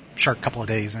 Shark couple of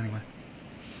days, anyway.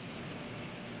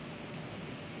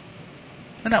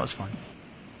 And that was fun.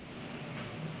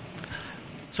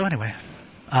 So anyway,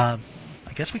 I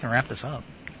guess we can wrap this up.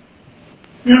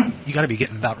 Yeah. You gotta be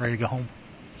getting about ready to go home.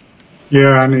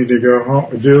 Yeah, I need to go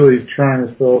home. Julie's trying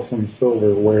to sell some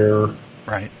silverware.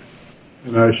 Right.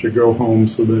 And I should go home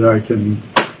so that I can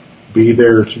be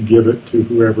there to give it to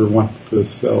whoever wants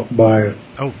to buy it.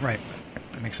 Oh, right.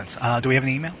 That makes sense. Do we have an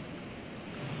email?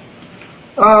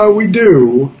 We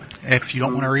do. If you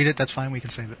don't want to read it, that's fine. We can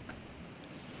save it.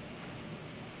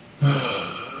 We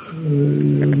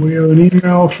have an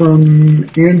email from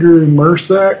Andrew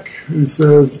Mersak who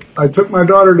says, I took my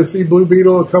daughter to see Blue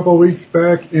Beetle a couple of weeks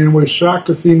back and was shocked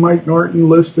to see Mike Norton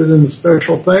listed in the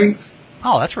special thanks.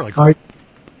 Oh, that's really cool.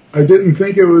 I didn't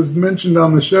think it was mentioned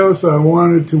on the show, so I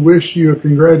wanted to wish you a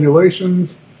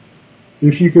congratulations.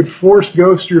 If you could force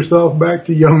ghost yourself back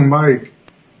to young Mike,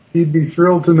 he'd be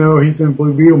thrilled to know he's in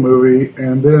Blue Beetle movie,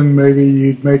 and then maybe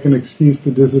you'd make an excuse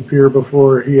to disappear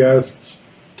before he asks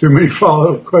too many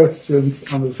follow-up questions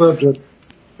on the subject.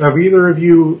 Have either of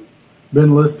you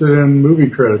been listed in movie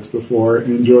credits before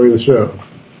and enjoy the show?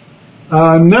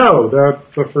 No, that's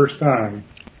the first time.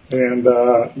 And,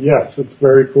 yes, it's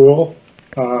very cool.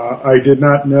 I did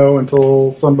not know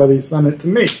until somebody sent it to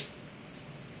me.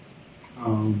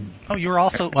 You were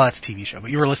also, well, that's a TV show,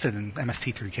 but you were listed in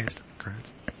MST3K's credits.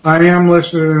 I am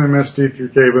listed in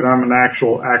MST3K, but I'm an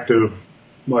actual active,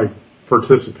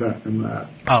 participant in that.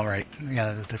 Oh, right.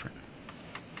 Yeah, that is different.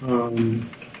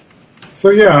 So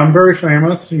yeah, I'm very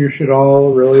famous. You should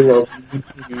all really love me.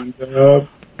 And,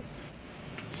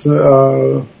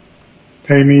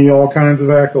 pay me all kinds of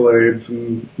accolades.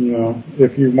 And,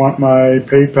 if you want my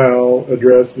PayPal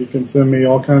address, you can send me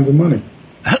all kinds of money.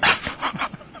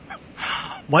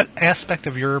 What aspect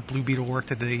of your Blue Beetle work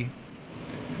did they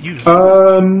use?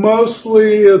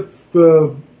 Mostly it's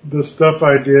the stuff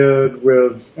I did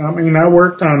with, I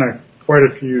worked on quite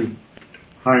a few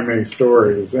Jaime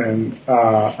stories, and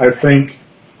I think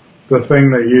the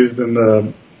thing they used in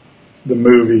the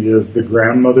movie is the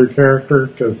grandmother character,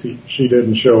 because she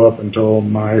didn't show up until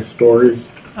my stories.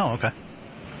 Oh, okay.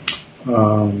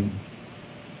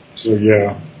 So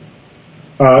yeah.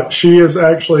 She is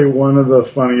actually one of the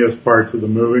funniest parts of the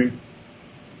movie,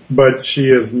 but she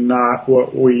is not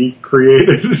what we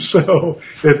created, so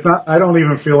it's not, I don't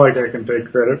even feel like I can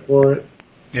take credit for it.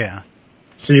 Yeah.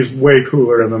 She's way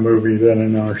cooler in the movie than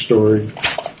in our stories.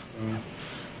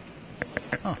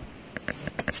 Oh.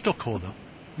 Still cool, though.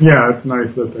 Yeah, it's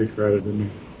nice that they credited me.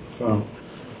 So,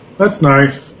 that's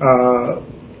nice. A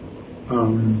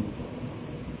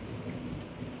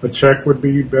check would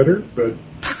be better, but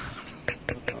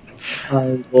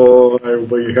I will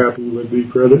be happy with the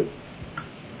credit.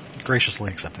 Graciously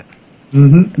accept it.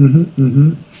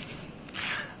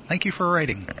 Thank you for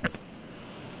writing.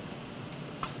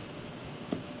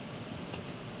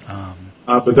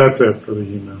 But that's it for the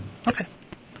email. Okay.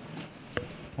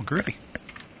 Well, groovy.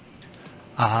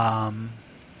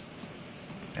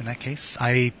 In that case,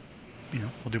 I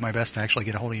will do my best to actually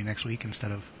get a hold of you next week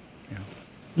instead of,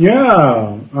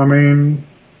 Yeah,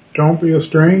 don't be a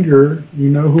stranger. You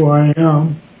know who I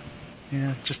am.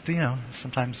 Yeah, just,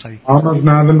 sometimes Mama's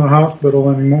not in the hospital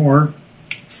anymore.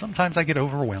 Sometimes I get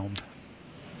overwhelmed.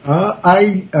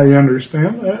 I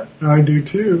understand that. I do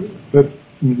too. But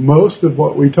most of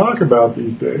what we talk about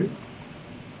these days.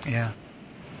 Yeah.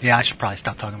 Yeah, I should probably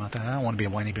stop talking about that. I don't want to be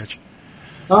a whiny bitch.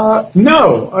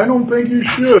 No, I don't think you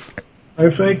should.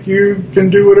 I think you can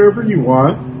do whatever you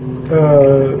want.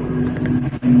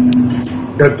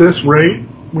 At this rate,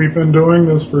 we've been doing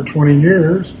this for 20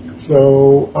 years,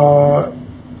 so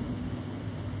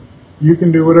you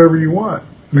can do whatever you want.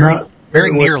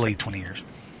 Very nearly 20 years.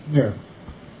 Yeah.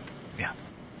 Yeah.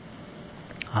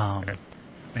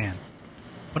 Man.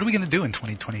 What are we going to do in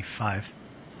 2025?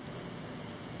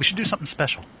 We should do something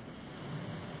special.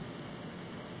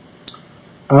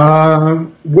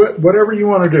 Whatever you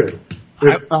want to do.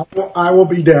 I will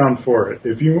be down for it.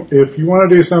 If you want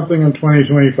to do something in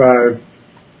 2025,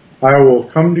 I will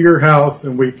come to your house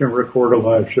and we can record a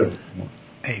live show.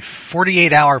 A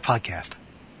 48-hour podcast.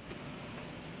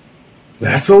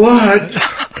 That's a lot.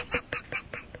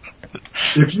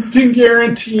 If you can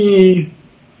guarantee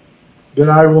that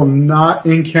I will not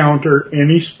encounter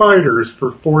any spiders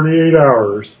for 48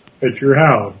 hours at your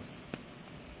house.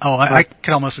 Oh, I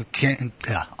could almost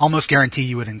guarantee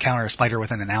you would encounter a spider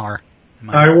within an hour.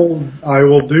 I will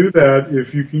do that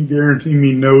if you can guarantee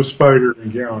me no spider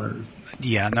encounters.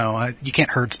 Yeah, no, you can't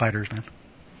herd spiders, man.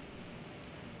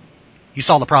 You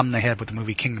saw the problem they had with the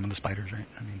movie Kingdom of the Spiders, right?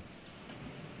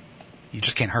 You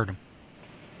just can't herd them.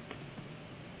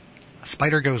 A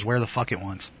spider goes where the fuck it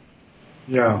wants.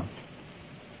 Yeah.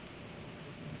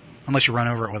 Unless you run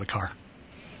over it with a car.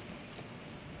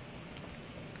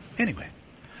 Anyway,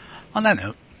 on that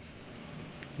note,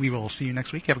 we will see you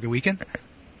next week. Have a good weekend.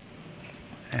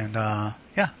 And,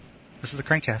 this is the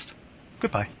Crankcast.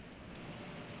 Goodbye.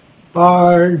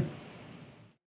 Bye.